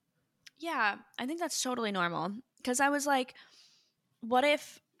 Yeah, I think that's totally normal. Because I was like, what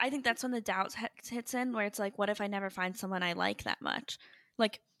if, I think that's when the doubt hits in, where it's like, what if I never find someone I like that much?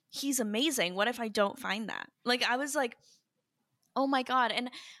 Like, he's amazing. What if I don't find that? Like, I was like, oh my God. And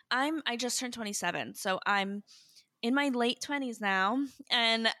I just turned 27. So I'm in my late 20s now.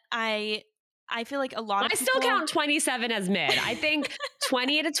 And I feel like a lot of people... I still count 27 as mid. I think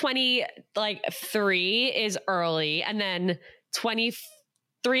 20 to 23 is early. And then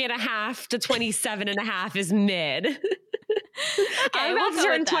 23 and a half to 27 and a half is mid. Okay, I'm about to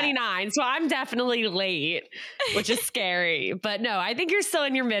turn 29, so I'm definitely late, which is scary. But no, I think you're still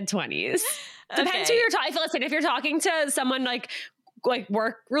in your mid 20s. Depends who you're talking. Listen, if you're talking to someone like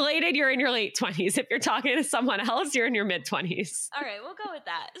work related, you're in your late 20s. If you're talking to someone else, you're in your mid 20s. All right, we'll go with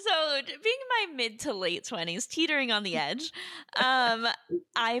that. So being in my mid to late 20s, teetering on the edge,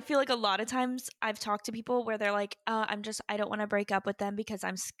 I feel like a lot of times I've talked to people where they're like, I don't want to break up with them because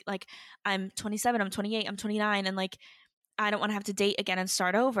I'm 27, I'm 28, I'm 29, and like, I don't want to have to date again and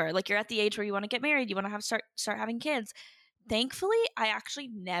start over. Like, you're at the age where you want to get married, you want to start having kids. Thankfully, I actually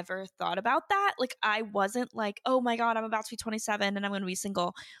never thought about that. Like, I wasn't like, oh my God, I'm about to be 27 and I'm going to be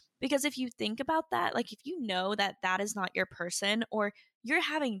single. Because if you think about that, like, if you know that that is not your person, or you're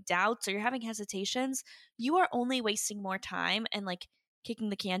having doubts or you're having hesitations, you are only wasting more time and like kicking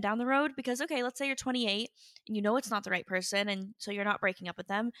the can down the road. Because, okay, let's say you're 28 and you know it's not the right person, and so you're not breaking up with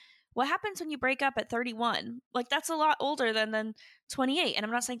them. What happens when you break up at 31? Like, that's a lot older than 28. And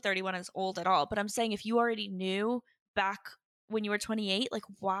I'm not saying 31 is old at all, but I'm saying if you already knew back when you were 28, like,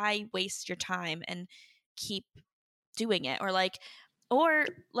 why waste your time and keep doing it? Or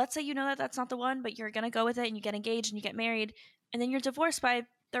let's say you know that that's not the one, but you're going to go with it and you get engaged and you get married, and then you're divorced by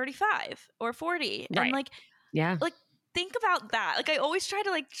 35 or 40. Right. And like, yeah, like, think about that. Like, I always try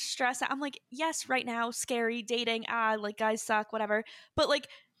to like stress out. I'm like, yes, right now, scary, dating, like, guys suck, whatever. But like,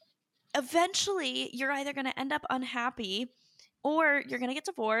 eventually you're either going to end up unhappy, or you're going to get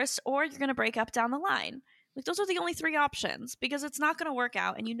divorced, or you're going to break up down the line. Like, those are the only three options, because it's not going to work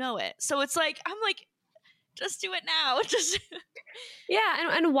out and you know it. So it's like, I'm like, just do it now. Just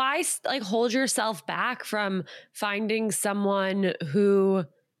yeah. And why like hold yourself back from finding someone who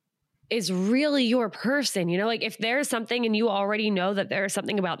is really your person? You know, like, if there's something and you already know that there's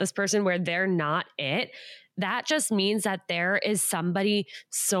something about this person where they're not it, that just means that there is somebody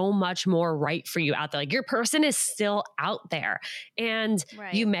so much more right for you out there. Like, your person is still out there, and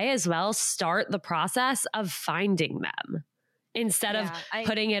you may as well start the process of finding them instead of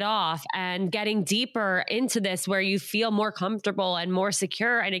putting it off and getting deeper into this where you feel more comfortable and more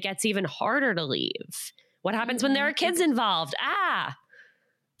secure, and it gets even harder to leave. What happens when there are kids involved?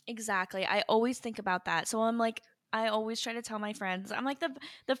 Exactly. I always think about that. So I'm like, I always try to tell my friends, I'm like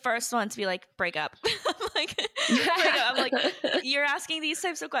the first one to be like, break up. I'm like, you're asking these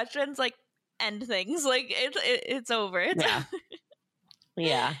types of questions, like, end things. Like, it's over.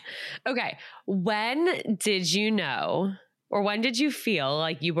 Yeah. Okay. When did you know, or when did you feel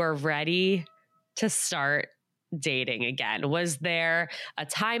like you were ready to start dating again? Was there a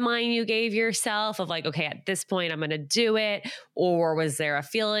timeline you gave yourself of like, okay, at this point I'm going to do it? Or was there a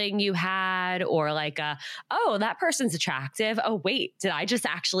feeling you had, or like, oh, that person's attractive. Oh, wait, did I just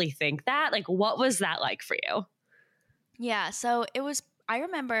actually think that? Like, what was that like for you? Yeah. So I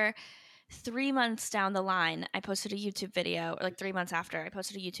remember 3 months down the line, I posted a YouTube video, or like 3 months after, I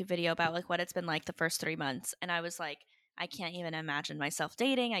posted a YouTube video about like what it's been like the first 3 months. And I was like, I can't even imagine myself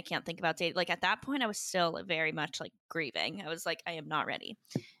dating. I can't think about dating. Like, at that point, I was still very much like grieving. I was like, I am not ready.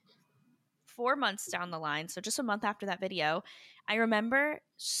 4 months down the line, so just a month after that video, I remember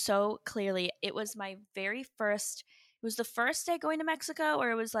so clearly, it was the first day going to Mexico,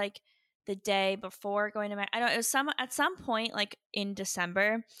 or it was like the day before going to Mexico. I don't know. It was at some point like in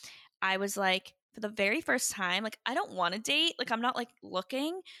December, I was like, for the very first time, like, I don't want to date. Like, I'm not like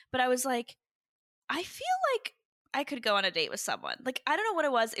looking, but I was like, I feel like I could go on a date with someone. Like, I don't know what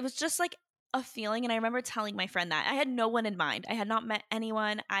it was. It was just like a feeling. And I remember telling my friend that. I had no one in mind. I had not met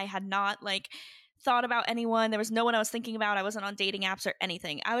anyone. I had not like thought about anyone. There was no one I was thinking about. I wasn't on dating apps or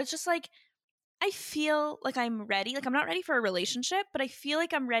anything. I was just like, I feel like I'm ready. Like, I'm not ready for a relationship, but I feel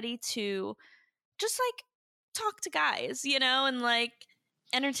like I'm ready to just like talk to guys, and like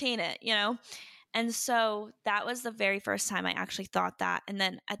entertain it, And so that was the very first time I actually thought that. And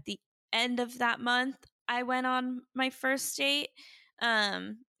then at the end of that month, I went on my first date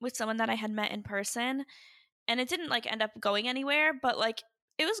with someone that I had met in person. And it didn't like end up going anywhere, but like,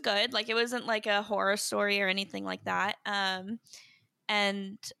 it was good. Like, it wasn't like a horror story or anything like that.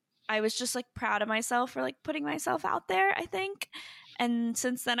 And I was just like proud of myself for like putting myself out there, I think. And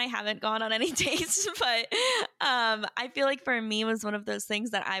since then, I haven't gone on any dates, but I feel like for me it was one of those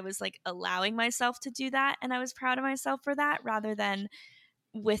things that I was like allowing myself to do that, and I was proud of myself for that, rather than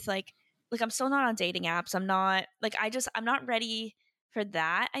with like I'm still not on dating apps. I'm not like I'm not ready for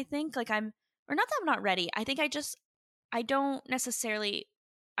that. I think like or not that I'm not ready. I think I don't necessarily,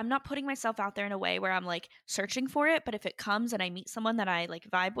 I'm not putting myself out there in a way where I'm like searching for it, but if it comes and I meet someone that I like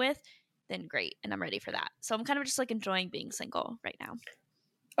vibe with, then great, and I'm ready for that. So I'm kind of just like enjoying being single right now.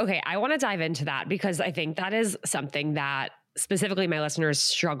 Okay, I want to dive into that because I think that is something that specifically my listeners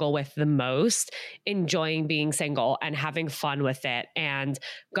struggle with the most, enjoying being single and having fun with it and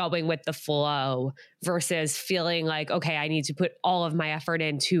going with the flow versus feeling like, okay, I need to put all of my effort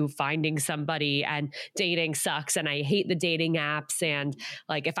into finding somebody and dating sucks and I hate the dating apps. And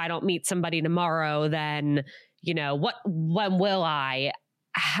like, if I don't meet somebody tomorrow, then, when will I?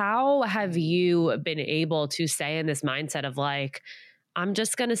 How have you been able to stay in this mindset of like, I'm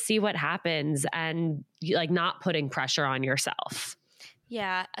just going to see what happens and like not putting pressure on yourself?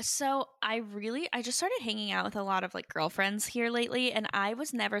 Yeah. So I just started hanging out with a lot of like girlfriends here lately. And I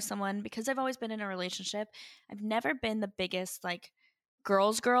was never someone, because I've always been in a relationship, I've never been the biggest like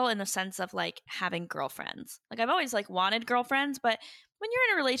girls girl in the sense of like having girlfriends. Like I've always like wanted girlfriends, but when you're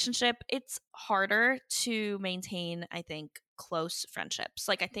in a relationship, it's harder to maintain, I think, close friendships.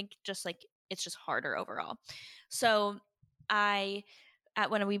 Like I think just like it's just harder overall. So I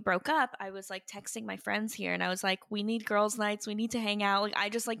when we broke up, I was like texting my friends here and I was like, we need girls' nights. We need to hang out. Like, I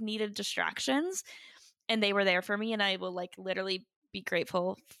just like needed distractions, and they were there for me. And I will like literally be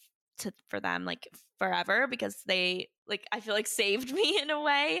grateful for them like forever, because they like, I feel like saved me in a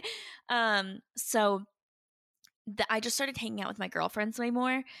way. So I just started hanging out with my girlfriends way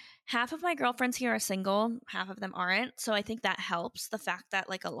more. Half of my girlfriends here are single, half of them aren't. So I think that helps, the fact that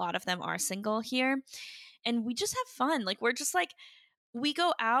like a lot of them are single here. And we just have fun. Like we're just like, we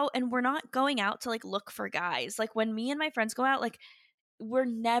go out and we're not going out to like look for guys. Like when me and my friends go out, like we're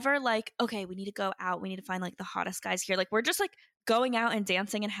never like, okay, we need to go out, we need to find like the hottest guys here. Like we're just like going out and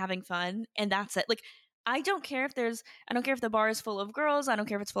dancing and having fun, and that's it. Like I don't care if the bar is full of girls, I don't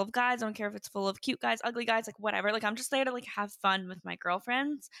care if it's full of guys, I don't care if it's full of cute guys, ugly guys, like whatever. Like I'm just there to like have fun with my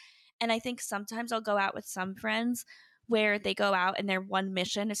girlfriends. And I think sometimes I'll go out with some friends where they go out and their one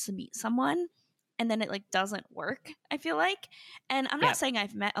mission is to meet someone, and then it like doesn't work, I feel like. And I'm not saying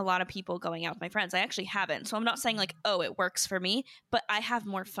I've met a lot of people going out with my friends. I actually haven't. So I'm not saying like, oh, it works for me, but I have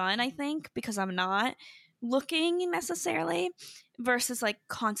more fun, I think, because I'm not looking necessarily, versus like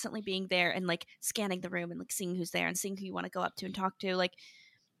constantly being there and like scanning the room and like seeing who's there and seeing who you want to go up to and talk to. Like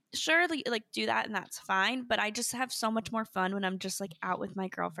sure, like do that and that's fine, but I just have so much more fun when I'm just like out with my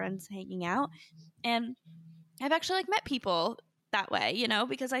girlfriends hanging out. And I've actually like met people that way,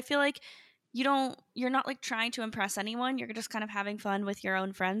 because I feel like you're not like trying to impress anyone. You're just kind of having fun with your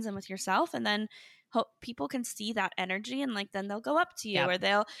own friends and with yourself. And then hope people can see that energy, and like then they'll go up to you, or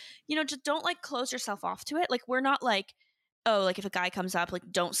they'll, just don't like close yourself off to it. Like we're not like, oh, like if a guy comes up, like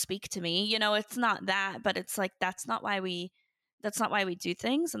don't speak to me. It's not that, but it's like that's not why we do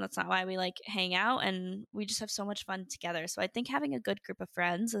things, and that's not why we like hang out, and we just have so much fun together. So I think having a good group of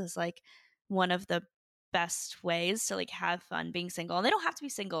friends is like one of the best ways to like have fun being single. And they don't have to be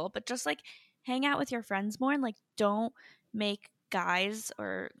single, but just like hang out with your friends more, and like don't make guys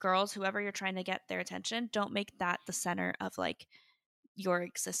or girls, whoever you're trying to get their attention, don't make that the center of like your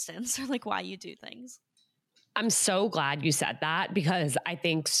existence or like why you do things. I'm so glad you said that, because I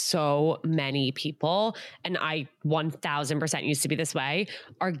think so many people, and I 1000% used to be this way,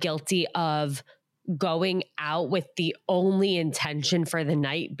 are guilty of going out with the only intention for the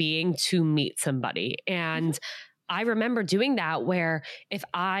night being to meet somebody. And I remember doing that, where if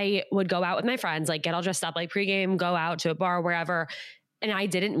I would go out with my friends, like get all dressed up, like pregame, go out to a bar, wherever, and I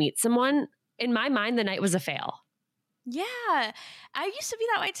didn't meet someone, in my mind, the night was a fail. Yeah, I used to be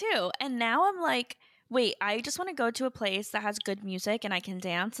that way too. And now I'm like, wait, I just want to go to a place that has good music and I can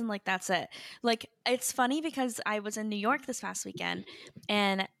dance, and like that's it. Like it's funny because I was in New York this past weekend,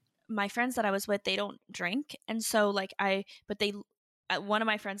 and my friends that I was with, they don't drink. And so like one of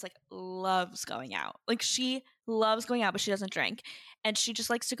my friends like loves going out. Like she loves going out, but she doesn't drink. And she just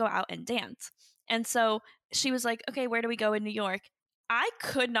likes to go out and dance. And so she was like, okay, where do we go in New York? I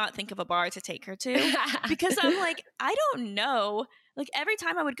could not think of a bar to take her to, because I'm like, I don't know. Like every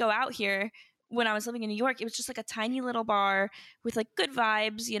time I would go out here when I was living in New York, it was just like a tiny little bar with like good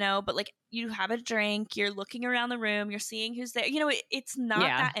vibes, but like you have a drink, you're looking around the room, you're seeing who's there. It's not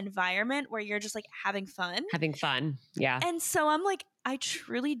that environment where you're just like having fun. Having fun. Yeah. And so I'm like, I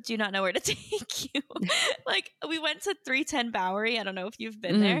truly do not know where to take you. Like we went to 310 Bowery. I don't know if you've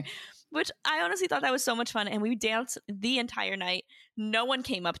been there, Which I honestly thought that was so much fun. And we danced the entire night. No one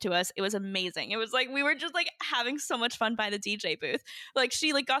came up to us. It was amazing. It was like, we were just like having so much fun by the DJ booth. Like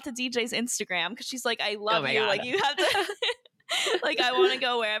she like got the DJ's Instagram because she's like, I love you. God. Like you have to, like, I want to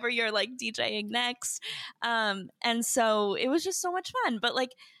go wherever you're like DJing next. And so it was just so much fun. But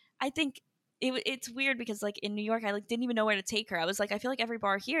like, I think it's weird because like in New York, I like didn't even know where to take her. I was like, I feel like every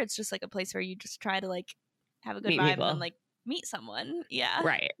bar here, it's just like a place where you just try to like have a good vibe and like meet someone. Yeah.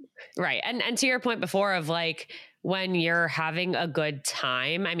 Right. And to your point before of like, when you're having a good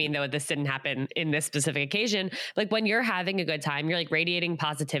time, I mean, though this didn't happen in this specific occasion, like when you're having a good time, you're like radiating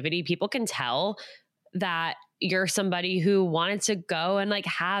positivity. People can tell that you're somebody who wanted to go and like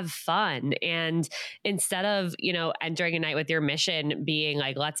have fun. And instead of, you know, entering a night with your mission being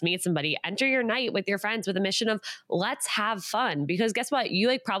like, let's meet somebody, enter your night with your friends with a mission of let's have fun. Because guess what? You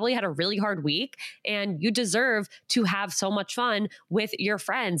like probably had a really hard week and you deserve to have so much fun with your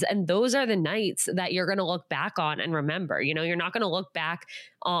friends. And those are the nights that you're going to look back on and remember. You know, you're not going to look back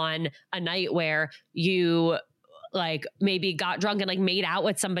on a night where you like maybe got drunk and like made out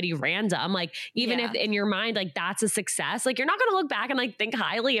with somebody random. Like even if in your mind, like that's a success, like you're not going to look back and like think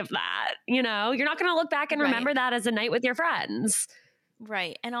highly of that. You know, you're not going to look back and remember that as a night with your friends.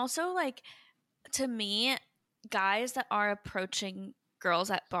 Right. And also like to me, guys that are approaching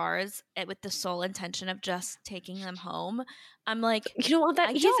girls at bars with the sole intention of just taking them home, I'm like, you don't want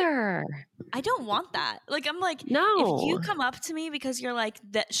that either. I don't want that. Like, I'm like, no. If you come up to me because you're like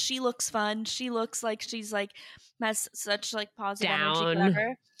that, she looks fun. She looks like she's like has such like positive energy,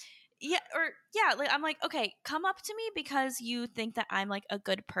 whatever. Like I'm like, okay, come up to me because you think that I'm like a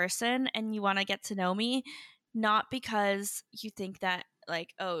good person and you want to get to know me, not because you think that like,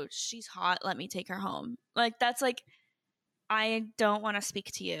 oh, she's hot, let me take her home. Like that's like, I don't want to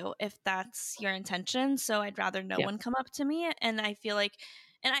speak to you if that's your intention. So I'd rather no one come up to me. And I feel like,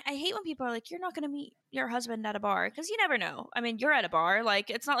 and I hate when people are like, you're not going to meet your husband at a bar, because you never know. I mean, you're at a bar. Like,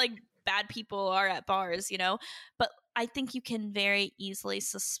 it's not like bad people are at bars, you know? But I think you can very easily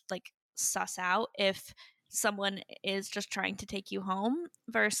suss out if someone is just trying to take you home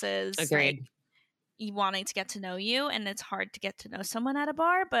versus like you wanting to get to know you. And it's hard to get to know someone at a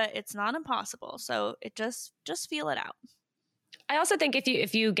bar, but it's not impossible. So it just feel it out. I also think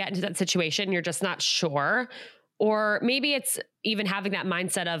if you get into that situation, you're just not sure, or maybe it's even having that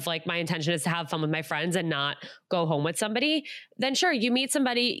mindset of like, my intention is to have fun with my friends and not go home with somebody, then sure, you meet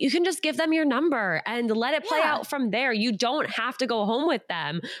somebody, you can just give them your number and let it play out from there. You don't have to go home with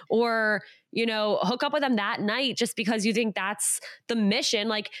them or, you know, hook up with them that night just because you think that's the mission.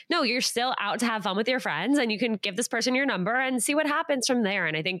 Like, no, you're still out to have fun with your friends and you can give this person your number and see what happens from there.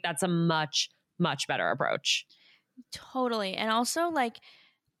 And I think that's a much, much better approach. Totally. And also like,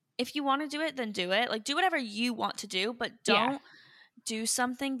 if you want to do it, then do it. Like do whatever you want to do, but don't do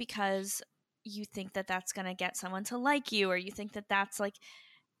something because you think that that's going to get someone to like you, or you think that that's like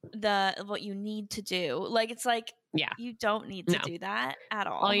what you need to do. Like, it's like, you don't need to do that at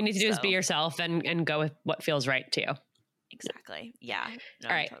all. All you need to do is be yourself and go with what feels right to you. Exactly. Yeah. No,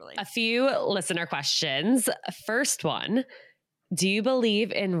 all right. Totally. A few listener questions. First one, do you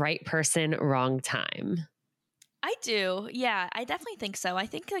believe in right person, wrong time? I do. Yeah, I definitely think so. I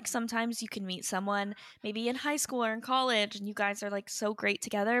think like sometimes you can meet someone maybe in high school or in college and you guys are like so great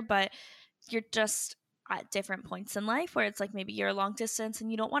together, but you're just at different points in life where it's like maybe you're long distance and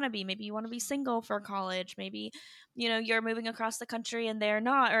you don't want to be. Maybe you want to be single for college. Maybe, you know, you're moving across the country and they're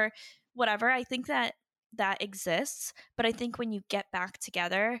not, or whatever. I think that exists. But I think when you get back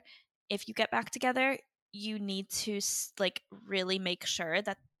together, if you get back together, you need to like really make sure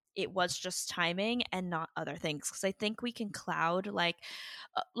that it was just timing and not other things. Because I think we can cloud like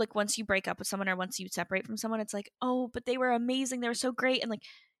once you break up with someone or once you separate from someone, it's like, oh, but they were amazing, they were so great, and like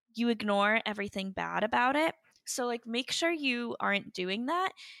you ignore everything bad about it. So like make sure you aren't doing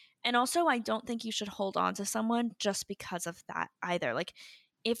that. And also I don't think you should hold on to someone just because of that either. Like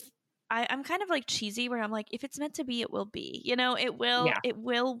if I'm kind of like cheesy where I'm like, if it's meant to be, it will be, you know, it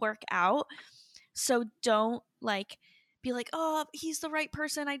will work out. So don't like be like, oh, he's the right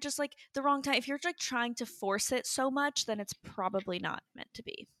person, I just like the wrong time. If you're like trying to force it so much, then it's probably not meant to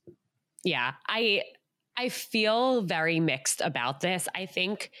be. Yeah, I feel very mixed about this. I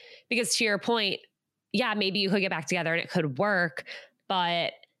think because to your point, yeah, maybe you could get back together and it could work,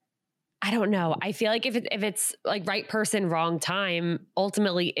 but I don't know. I feel like if it's like right person, wrong time,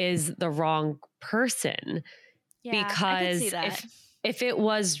 ultimately is the wrong person. Yeah, because I can see that. If it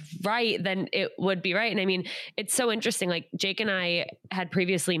was right, then it would be right. And I mean, it's so interesting. Like Jake and I had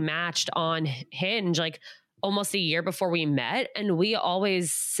previously matched on Hinge like almost a year before we met. And we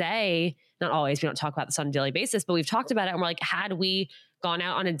always say, not always, we don't talk about this on a daily basis, but we've talked about it. And we're like, had we gone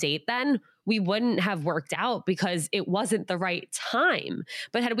out on a date then, we wouldn't have worked out because it wasn't the right time.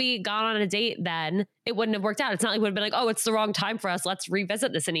 But had we gone on a date then, it wouldn't have worked out. It's not like we would have been like, oh, it's the wrong time for us. Let's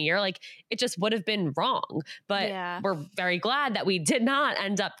revisit this in a year. Like it just would have been wrong. But we're very glad that we did not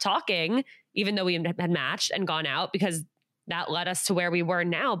end up talking, even though we had matched and gone out, because that led us to where we were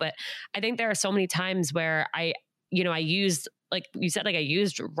now. But I think there are so many times where I used, like you said, like I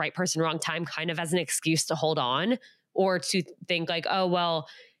used right person, wrong time kind of as an excuse to hold on, or to think like, oh, well,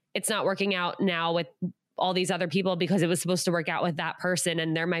 it's not working out now with all these other people because it was supposed to work out with that person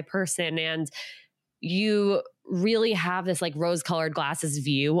and they're my person. And you really have this like rose-colored glasses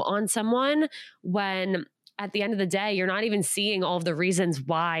view on someone when at the end of the day, you're not even seeing all of the reasons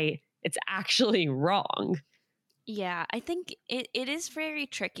why it's actually wrong. Yeah, I think it is very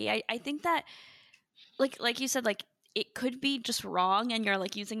tricky. I think that like you said, like it could be just wrong and you're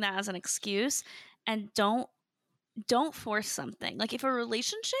like using that as an excuse, and don't force something. Like if a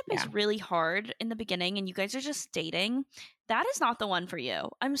relationship is really hard in the beginning and you guys are just dating, that is not the one for you.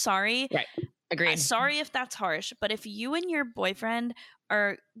 I'm sorry. Right. Agreed. Sorry if that's harsh, but if you and your boyfriend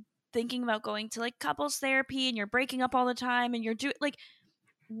are thinking about going to like couples therapy and you're breaking up all the time and you're doing like,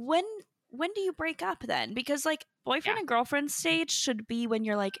 when do you break up then? Because like boyfriend and girlfriend stage should be when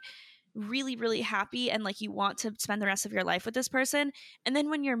you're like really, really happy and like you want to spend the rest of your life with this person. And then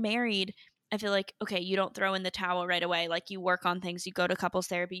when you're married, I feel like, okay, you don't throw in the towel right away. Like you work on things, you go to couples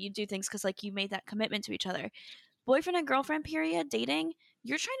therapy, you do things because like you made that commitment to each other. Boyfriend and girlfriend period, dating,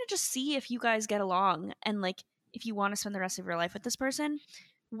 you're trying to just see if you guys get along and like if you want to spend the rest of your life with this person.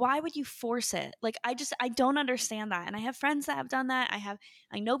 Why would you force it? Like I don't understand that. And I have friends that have done that.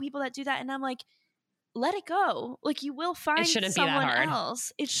 I know people that do that, and I'm like, let it go. Like you will find someone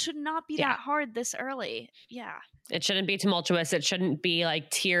else. It should not be that hard this early. Yeah. It shouldn't be tumultuous. It shouldn't be like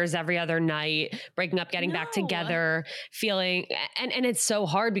tears every other night, breaking up, getting back together, feeling, and it's so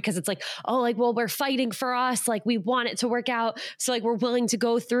hard because it's like, oh, like, well, we're fighting for us. Like we want it to work out. So like, we're willing to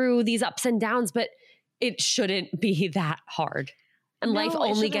go through these ups and downs, but it shouldn't be that hard. And life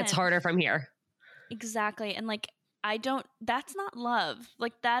only gets harder from here. Exactly. And like, that's not love.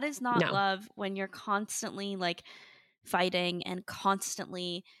 Like that is not love when you're constantly like fighting and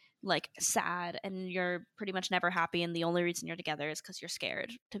constantly like sad and you're pretty much never happy. And the only reason you're together is because you're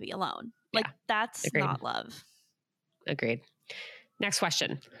scared to be alone. Like that's not love. Agreed. Next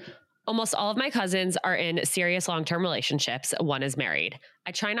question. Almost all of my cousins are in serious long-term relationships. One is married.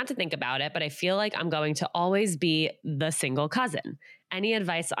 I try not to think about it, but I feel like I'm going to always be the single cousin. Any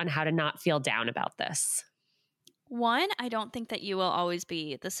advice on how to not feel down about this? One, I don't think that you will always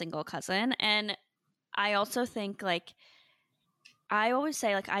be the single cousin. And I also think like, I always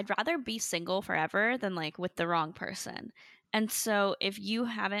say like, I'd rather be single forever than like with the wrong person. And so if you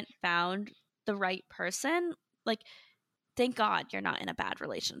haven't found the right person, like, thank God you're not in a bad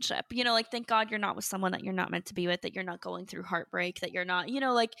relationship. You know, like, thank God you're not with someone that you're not meant to be with, that you're not going through heartbreak, that you're not, you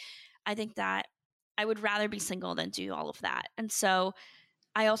know, like, I think that I would rather be single than do all of that. And so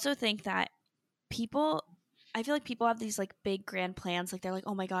I also think that I feel like people have these like big grand plans. Like they're like,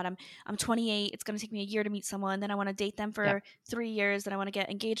 oh my God, I'm 28. It's going to take me a year to meet someone. Then I want to date them for 3 years. Then I want to get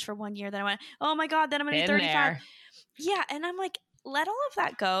engaged for 1 year. Then I want, oh my God, then I'm going to be 35. There. Yeah. And I'm like, let all of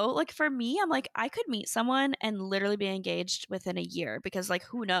that go. Like for me, I'm like, I could meet someone and literally be engaged within a year because like,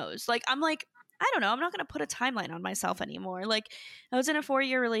 who knows? Like, I'm like, I don't know. I'm not going to put a timeline on myself anymore. Like I was in a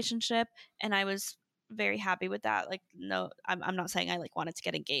 4-year relationship and I was very happy with that. Like, no, I'm not saying I like wanted to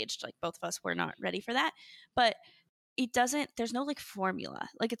get engaged. Like both of us were not ready for that, but there's no like formula.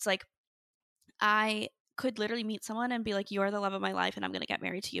 Like, it's like, I could literally meet someone and be like, you are the love of my life and I'm going to get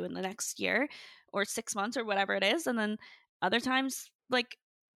married to you in the next year or 6 months or whatever it is. And then other times, like,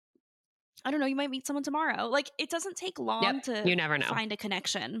 I don't know, you might meet someone tomorrow. Like, it doesn't take long to you never know. Find a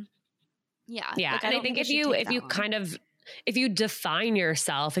connection. Yeah. Yeah. Like, and I think if you define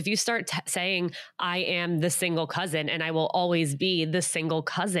yourself, if you start saying, I am the single cousin and I will always be the single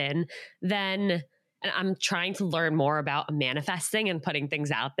cousin, then, and I'm trying to learn more about manifesting and putting things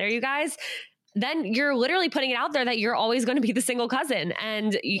out there, you guys, then you're literally putting it out there that you're always going to be the single cousin.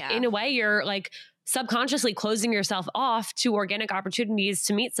 And in a way, you're like subconsciously closing yourself off to organic opportunities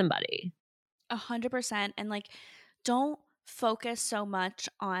to meet somebody. 100%. And like, don't focus so much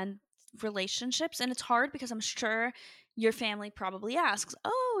on relationships. And it's hard because I'm sure your family probably asks,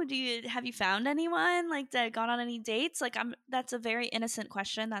 oh, have you found anyone like that gone on any dates? Like, that's a very innocent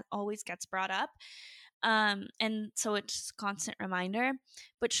question that always gets brought up. And so it's a constant reminder,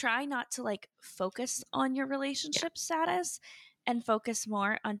 but try not to like focus on your relationship status and focus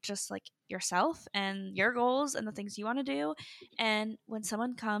more on just like yourself and your goals and the things you want to do. And when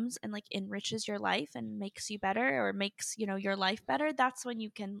someone comes and like enriches your life and makes you better or makes, your life better, that's when you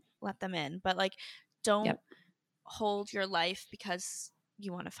can let them in. But like, don't hold your life because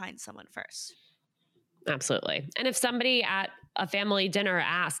you want to find someone first. Absolutely. And if somebody at a family dinner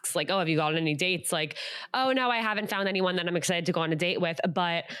asks like, oh, have you gone on any dates? Like, oh no, I haven't found anyone that I'm excited to go on a date with,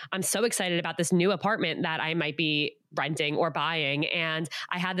 but I'm so excited about this new apartment that I might be renting or buying. And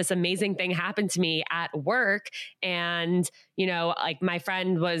I had this amazing thing happen to me at work. And, like my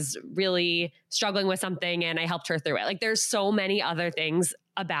friend was really struggling with something and I helped her through it. Like there's so many other things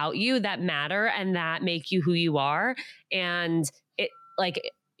about you that matter and that make you who you are. And it like,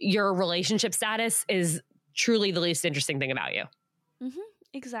 your relationship status is truly the least interesting thing about you. Mm-hmm.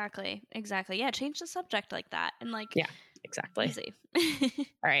 Exactly. Yeah. Change the subject like that. And like, yeah, exactly. Easy. All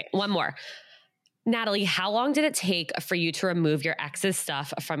right. One more. Natalie, how long did it take for you to remove your ex's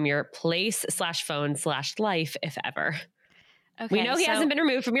stuff from your place/phone/life, if ever? Okay, we know he hasn't been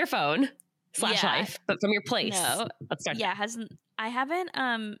removed from your phone/life, but from your place. No. Let's start. Yeah. I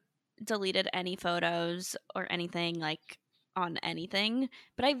haven't deleted any photos or anything like on anything,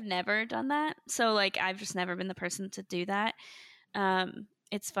 but I've never done that. So like I've just never been the person to do that.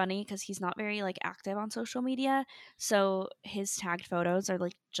 It's funny because he's not very like active on social media, so his tagged photos are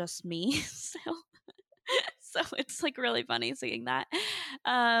like just me. So it's like really funny seeing that.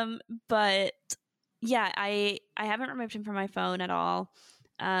 But yeah, I haven't removed him from my phone at all.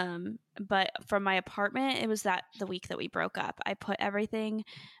 But from my apartment, it was the week that we broke up. I put everything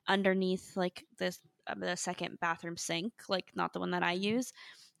underneath like the second bathroom sink, like not the one that I use.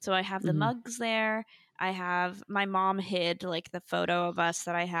 So I have the mugs there. I have my mom hid like the photo of us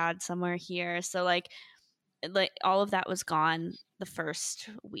that I had somewhere here. So like all of that was gone the first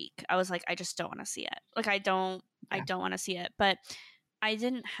week. I was like, I just don't want to see it. Like I don't want to see it. But I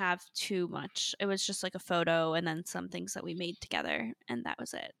didn't have too much. It was just like a photo and then some things that we made together, and that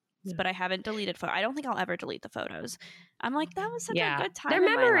was it. Yeah. But I haven't deleted photos. I don't think I'll ever delete the photos. I'm like, that was such a good time. They're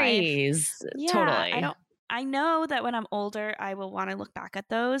memories. My life. Yeah, totally. I know that when I'm older, I will want to look back at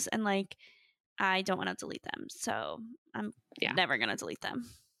those, and like, I don't want to delete them. So I'm never gonna delete them.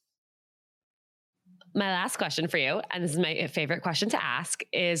 My last question for you, and this is my favorite question to ask,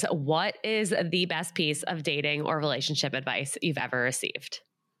 is what is the best piece of dating or relationship advice you've ever received?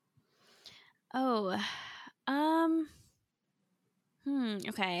 Oh,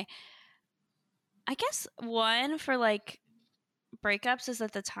 okay. I guess one for like breakups is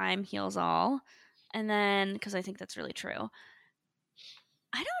that the time heals all. And then, because I think that's really true.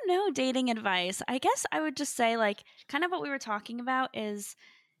 I don't know dating advice. I guess I would just say like kind of what we were talking about is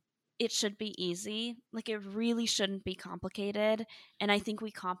it should be easy. Like it really shouldn't be complicated. And I think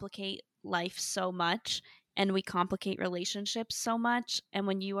we complicate life so much and we complicate relationships so much. And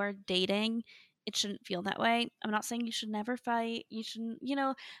when you are dating, it shouldn't feel that way. I'm not saying you should never fight. You shouldn't,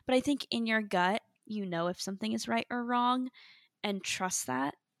 but I think in your gut, if something is right or wrong, and trust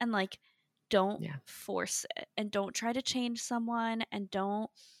that. And like, don't force it and don't try to change someone. And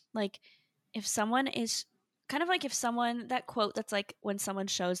don't like, if someone is kind of like that quote that's like when someone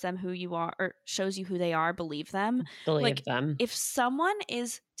shows them who you are or shows you who they are, believe them. Believe them. If someone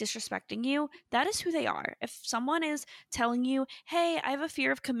is disrespecting you, that is who they are. If someone is telling you, hey, I have a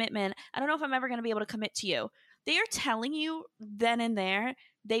fear of commitment, I don't know if I'm ever going to be able to commit to you, they are telling you then and there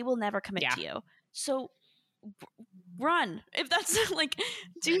they will never commit to you. So run. If that's like,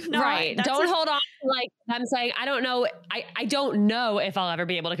 do not. Right. Don't hold on to like them saying, I don't know. I don't know if I'll ever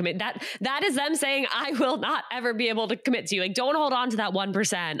be able to commit. That is them saying, I will not ever be able to commit to you. Like, don't hold on to that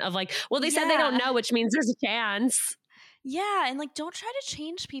 1% of like, well, they said they don't know, which means there's a chance. Yeah. And like, don't try to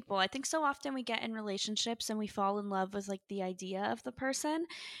change people. I think so often we get in relationships and we fall in love with like the idea of the person,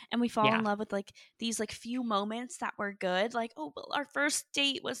 and we fall in love with like these like few moments that were good. Like, oh, well, our first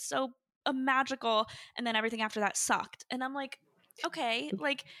date was so magical, and then everything after that sucked. And I'm like, okay,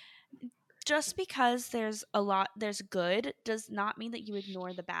 like just because there's good does not mean that you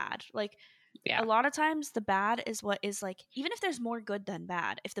ignore the bad. Like a lot of times the bad is what is like, even if there's more good than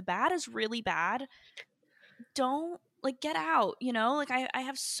bad, if the bad is really bad, don't like get out, like I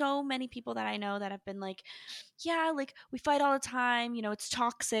have so many people that I know that have been like, yeah, like we fight all the time, it's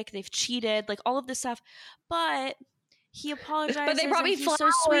toxic, they've cheated, like all of this stuff, but he apologized. But they brought me flowers. So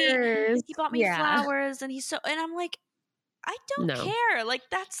sweet. He bought me flowers, and and I'm like, I don't care. Like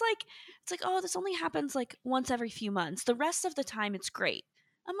that's like, it's like, oh, this only happens like once every few months. The rest of the time, it's great.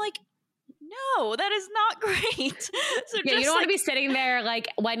 I'm like, no, that is not great. So you don't want to be sitting there like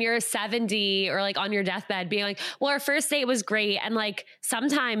when you're 70 or like on your deathbed being like, well, our first date was great. And like,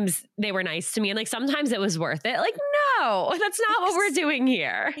 sometimes they were nice to me and like, sometimes it was worth it. Like, No, that's not what we're doing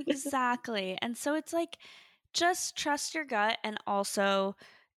here. Exactly. And so it's like, just trust your gut, and also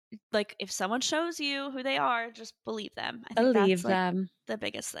like if someone shows you who they are, just believe them. I think that's like the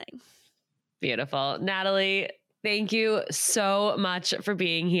biggest thing. Beautiful. Natalie, thank you so much for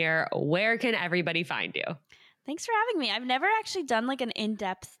being here. Where can everybody find you? Thanks for having me. I've never actually done like an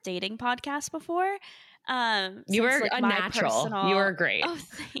in-depth dating podcast before. You were like a natural. You were great. Oh,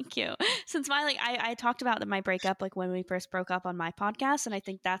 thank you. Since I talked about my breakup like when we first broke up on my podcast, and I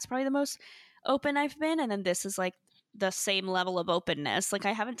think that's probably the most open I've been. And then this is like the same level of openness. Like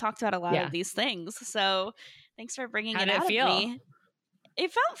I haven't talked about a lot of these things. So thanks for bringing it out of me.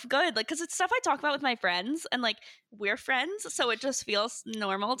 It felt good, like, because it's stuff I talk about with my friends, and like we're friends, so it just feels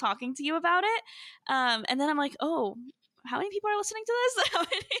normal talking to you about it. And then I'm like, oh, how many people are listening to this?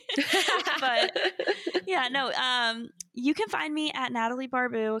 But yeah, no. You can find me at Natalie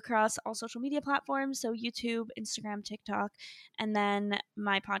Barbu across all social media platforms, so YouTube, Instagram, TikTok, and then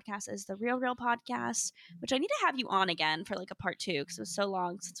my podcast is the Real Podcast, which I need to have you on again for like a part 2 because it was so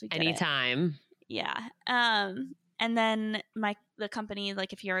long since we did Anytime. it. Yeah. And then the company,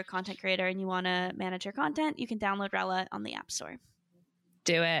 like if you're a content creator and you want to manage your content, you can download Rella on the App Store.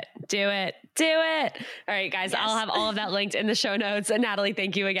 Do it. All right, guys, I'll have all of that linked in the show notes. And Natalie,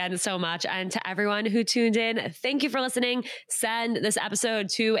 thank you again so much. And to everyone who tuned in, thank you for listening. Send this episode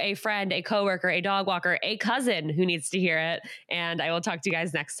to a friend, a coworker, a dog walker, a cousin who needs to hear it. And I will talk to you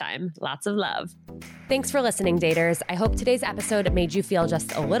guys next time. Lots of love. Thanks for listening, daters. I hope today's episode made you feel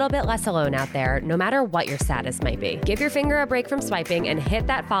just a little bit less alone out there, no matter what your status might be. Give your finger a break from swiping and hit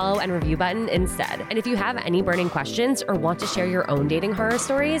that follow and review button instead. And if you have any burning questions or want to share your own dating horror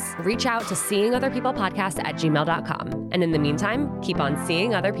stories, reach out to seeingotherpeoplepodcast@gmail.com. And in the meantime, keep on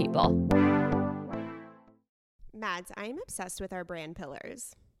seeing other people. Mads, I am obsessed with our brand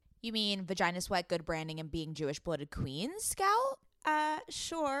pillars. You mean vagina sweat, good branding, and being Jewish-blooded queens, Scout?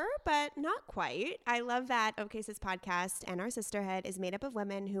 Sure, but not quite. I love that OKSIS podcast and our sisterhood is made up of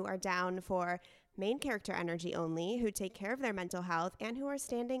women who are down for main character energy only, who take care of their mental health, and who are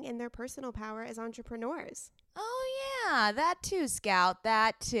standing in their personal power as entrepreneurs. Oh, yeah, that too, Scout,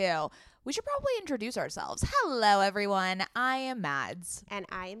 that too. We should probably introduce ourselves. Hello, everyone. I am Mads. And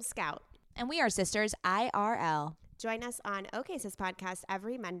I am Scout. And we are sisters IRL. Join us on OKSIS podcast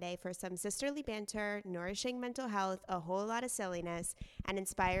every Monday for some sisterly banter, nourishing mental health, a whole lot of silliness, and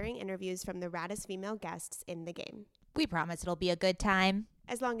inspiring interviews from the raddest female guests in the game. We promise it'll be a good time.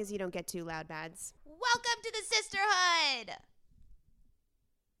 As long as you don't get too loud, Mads. Welcome to the sisterhood!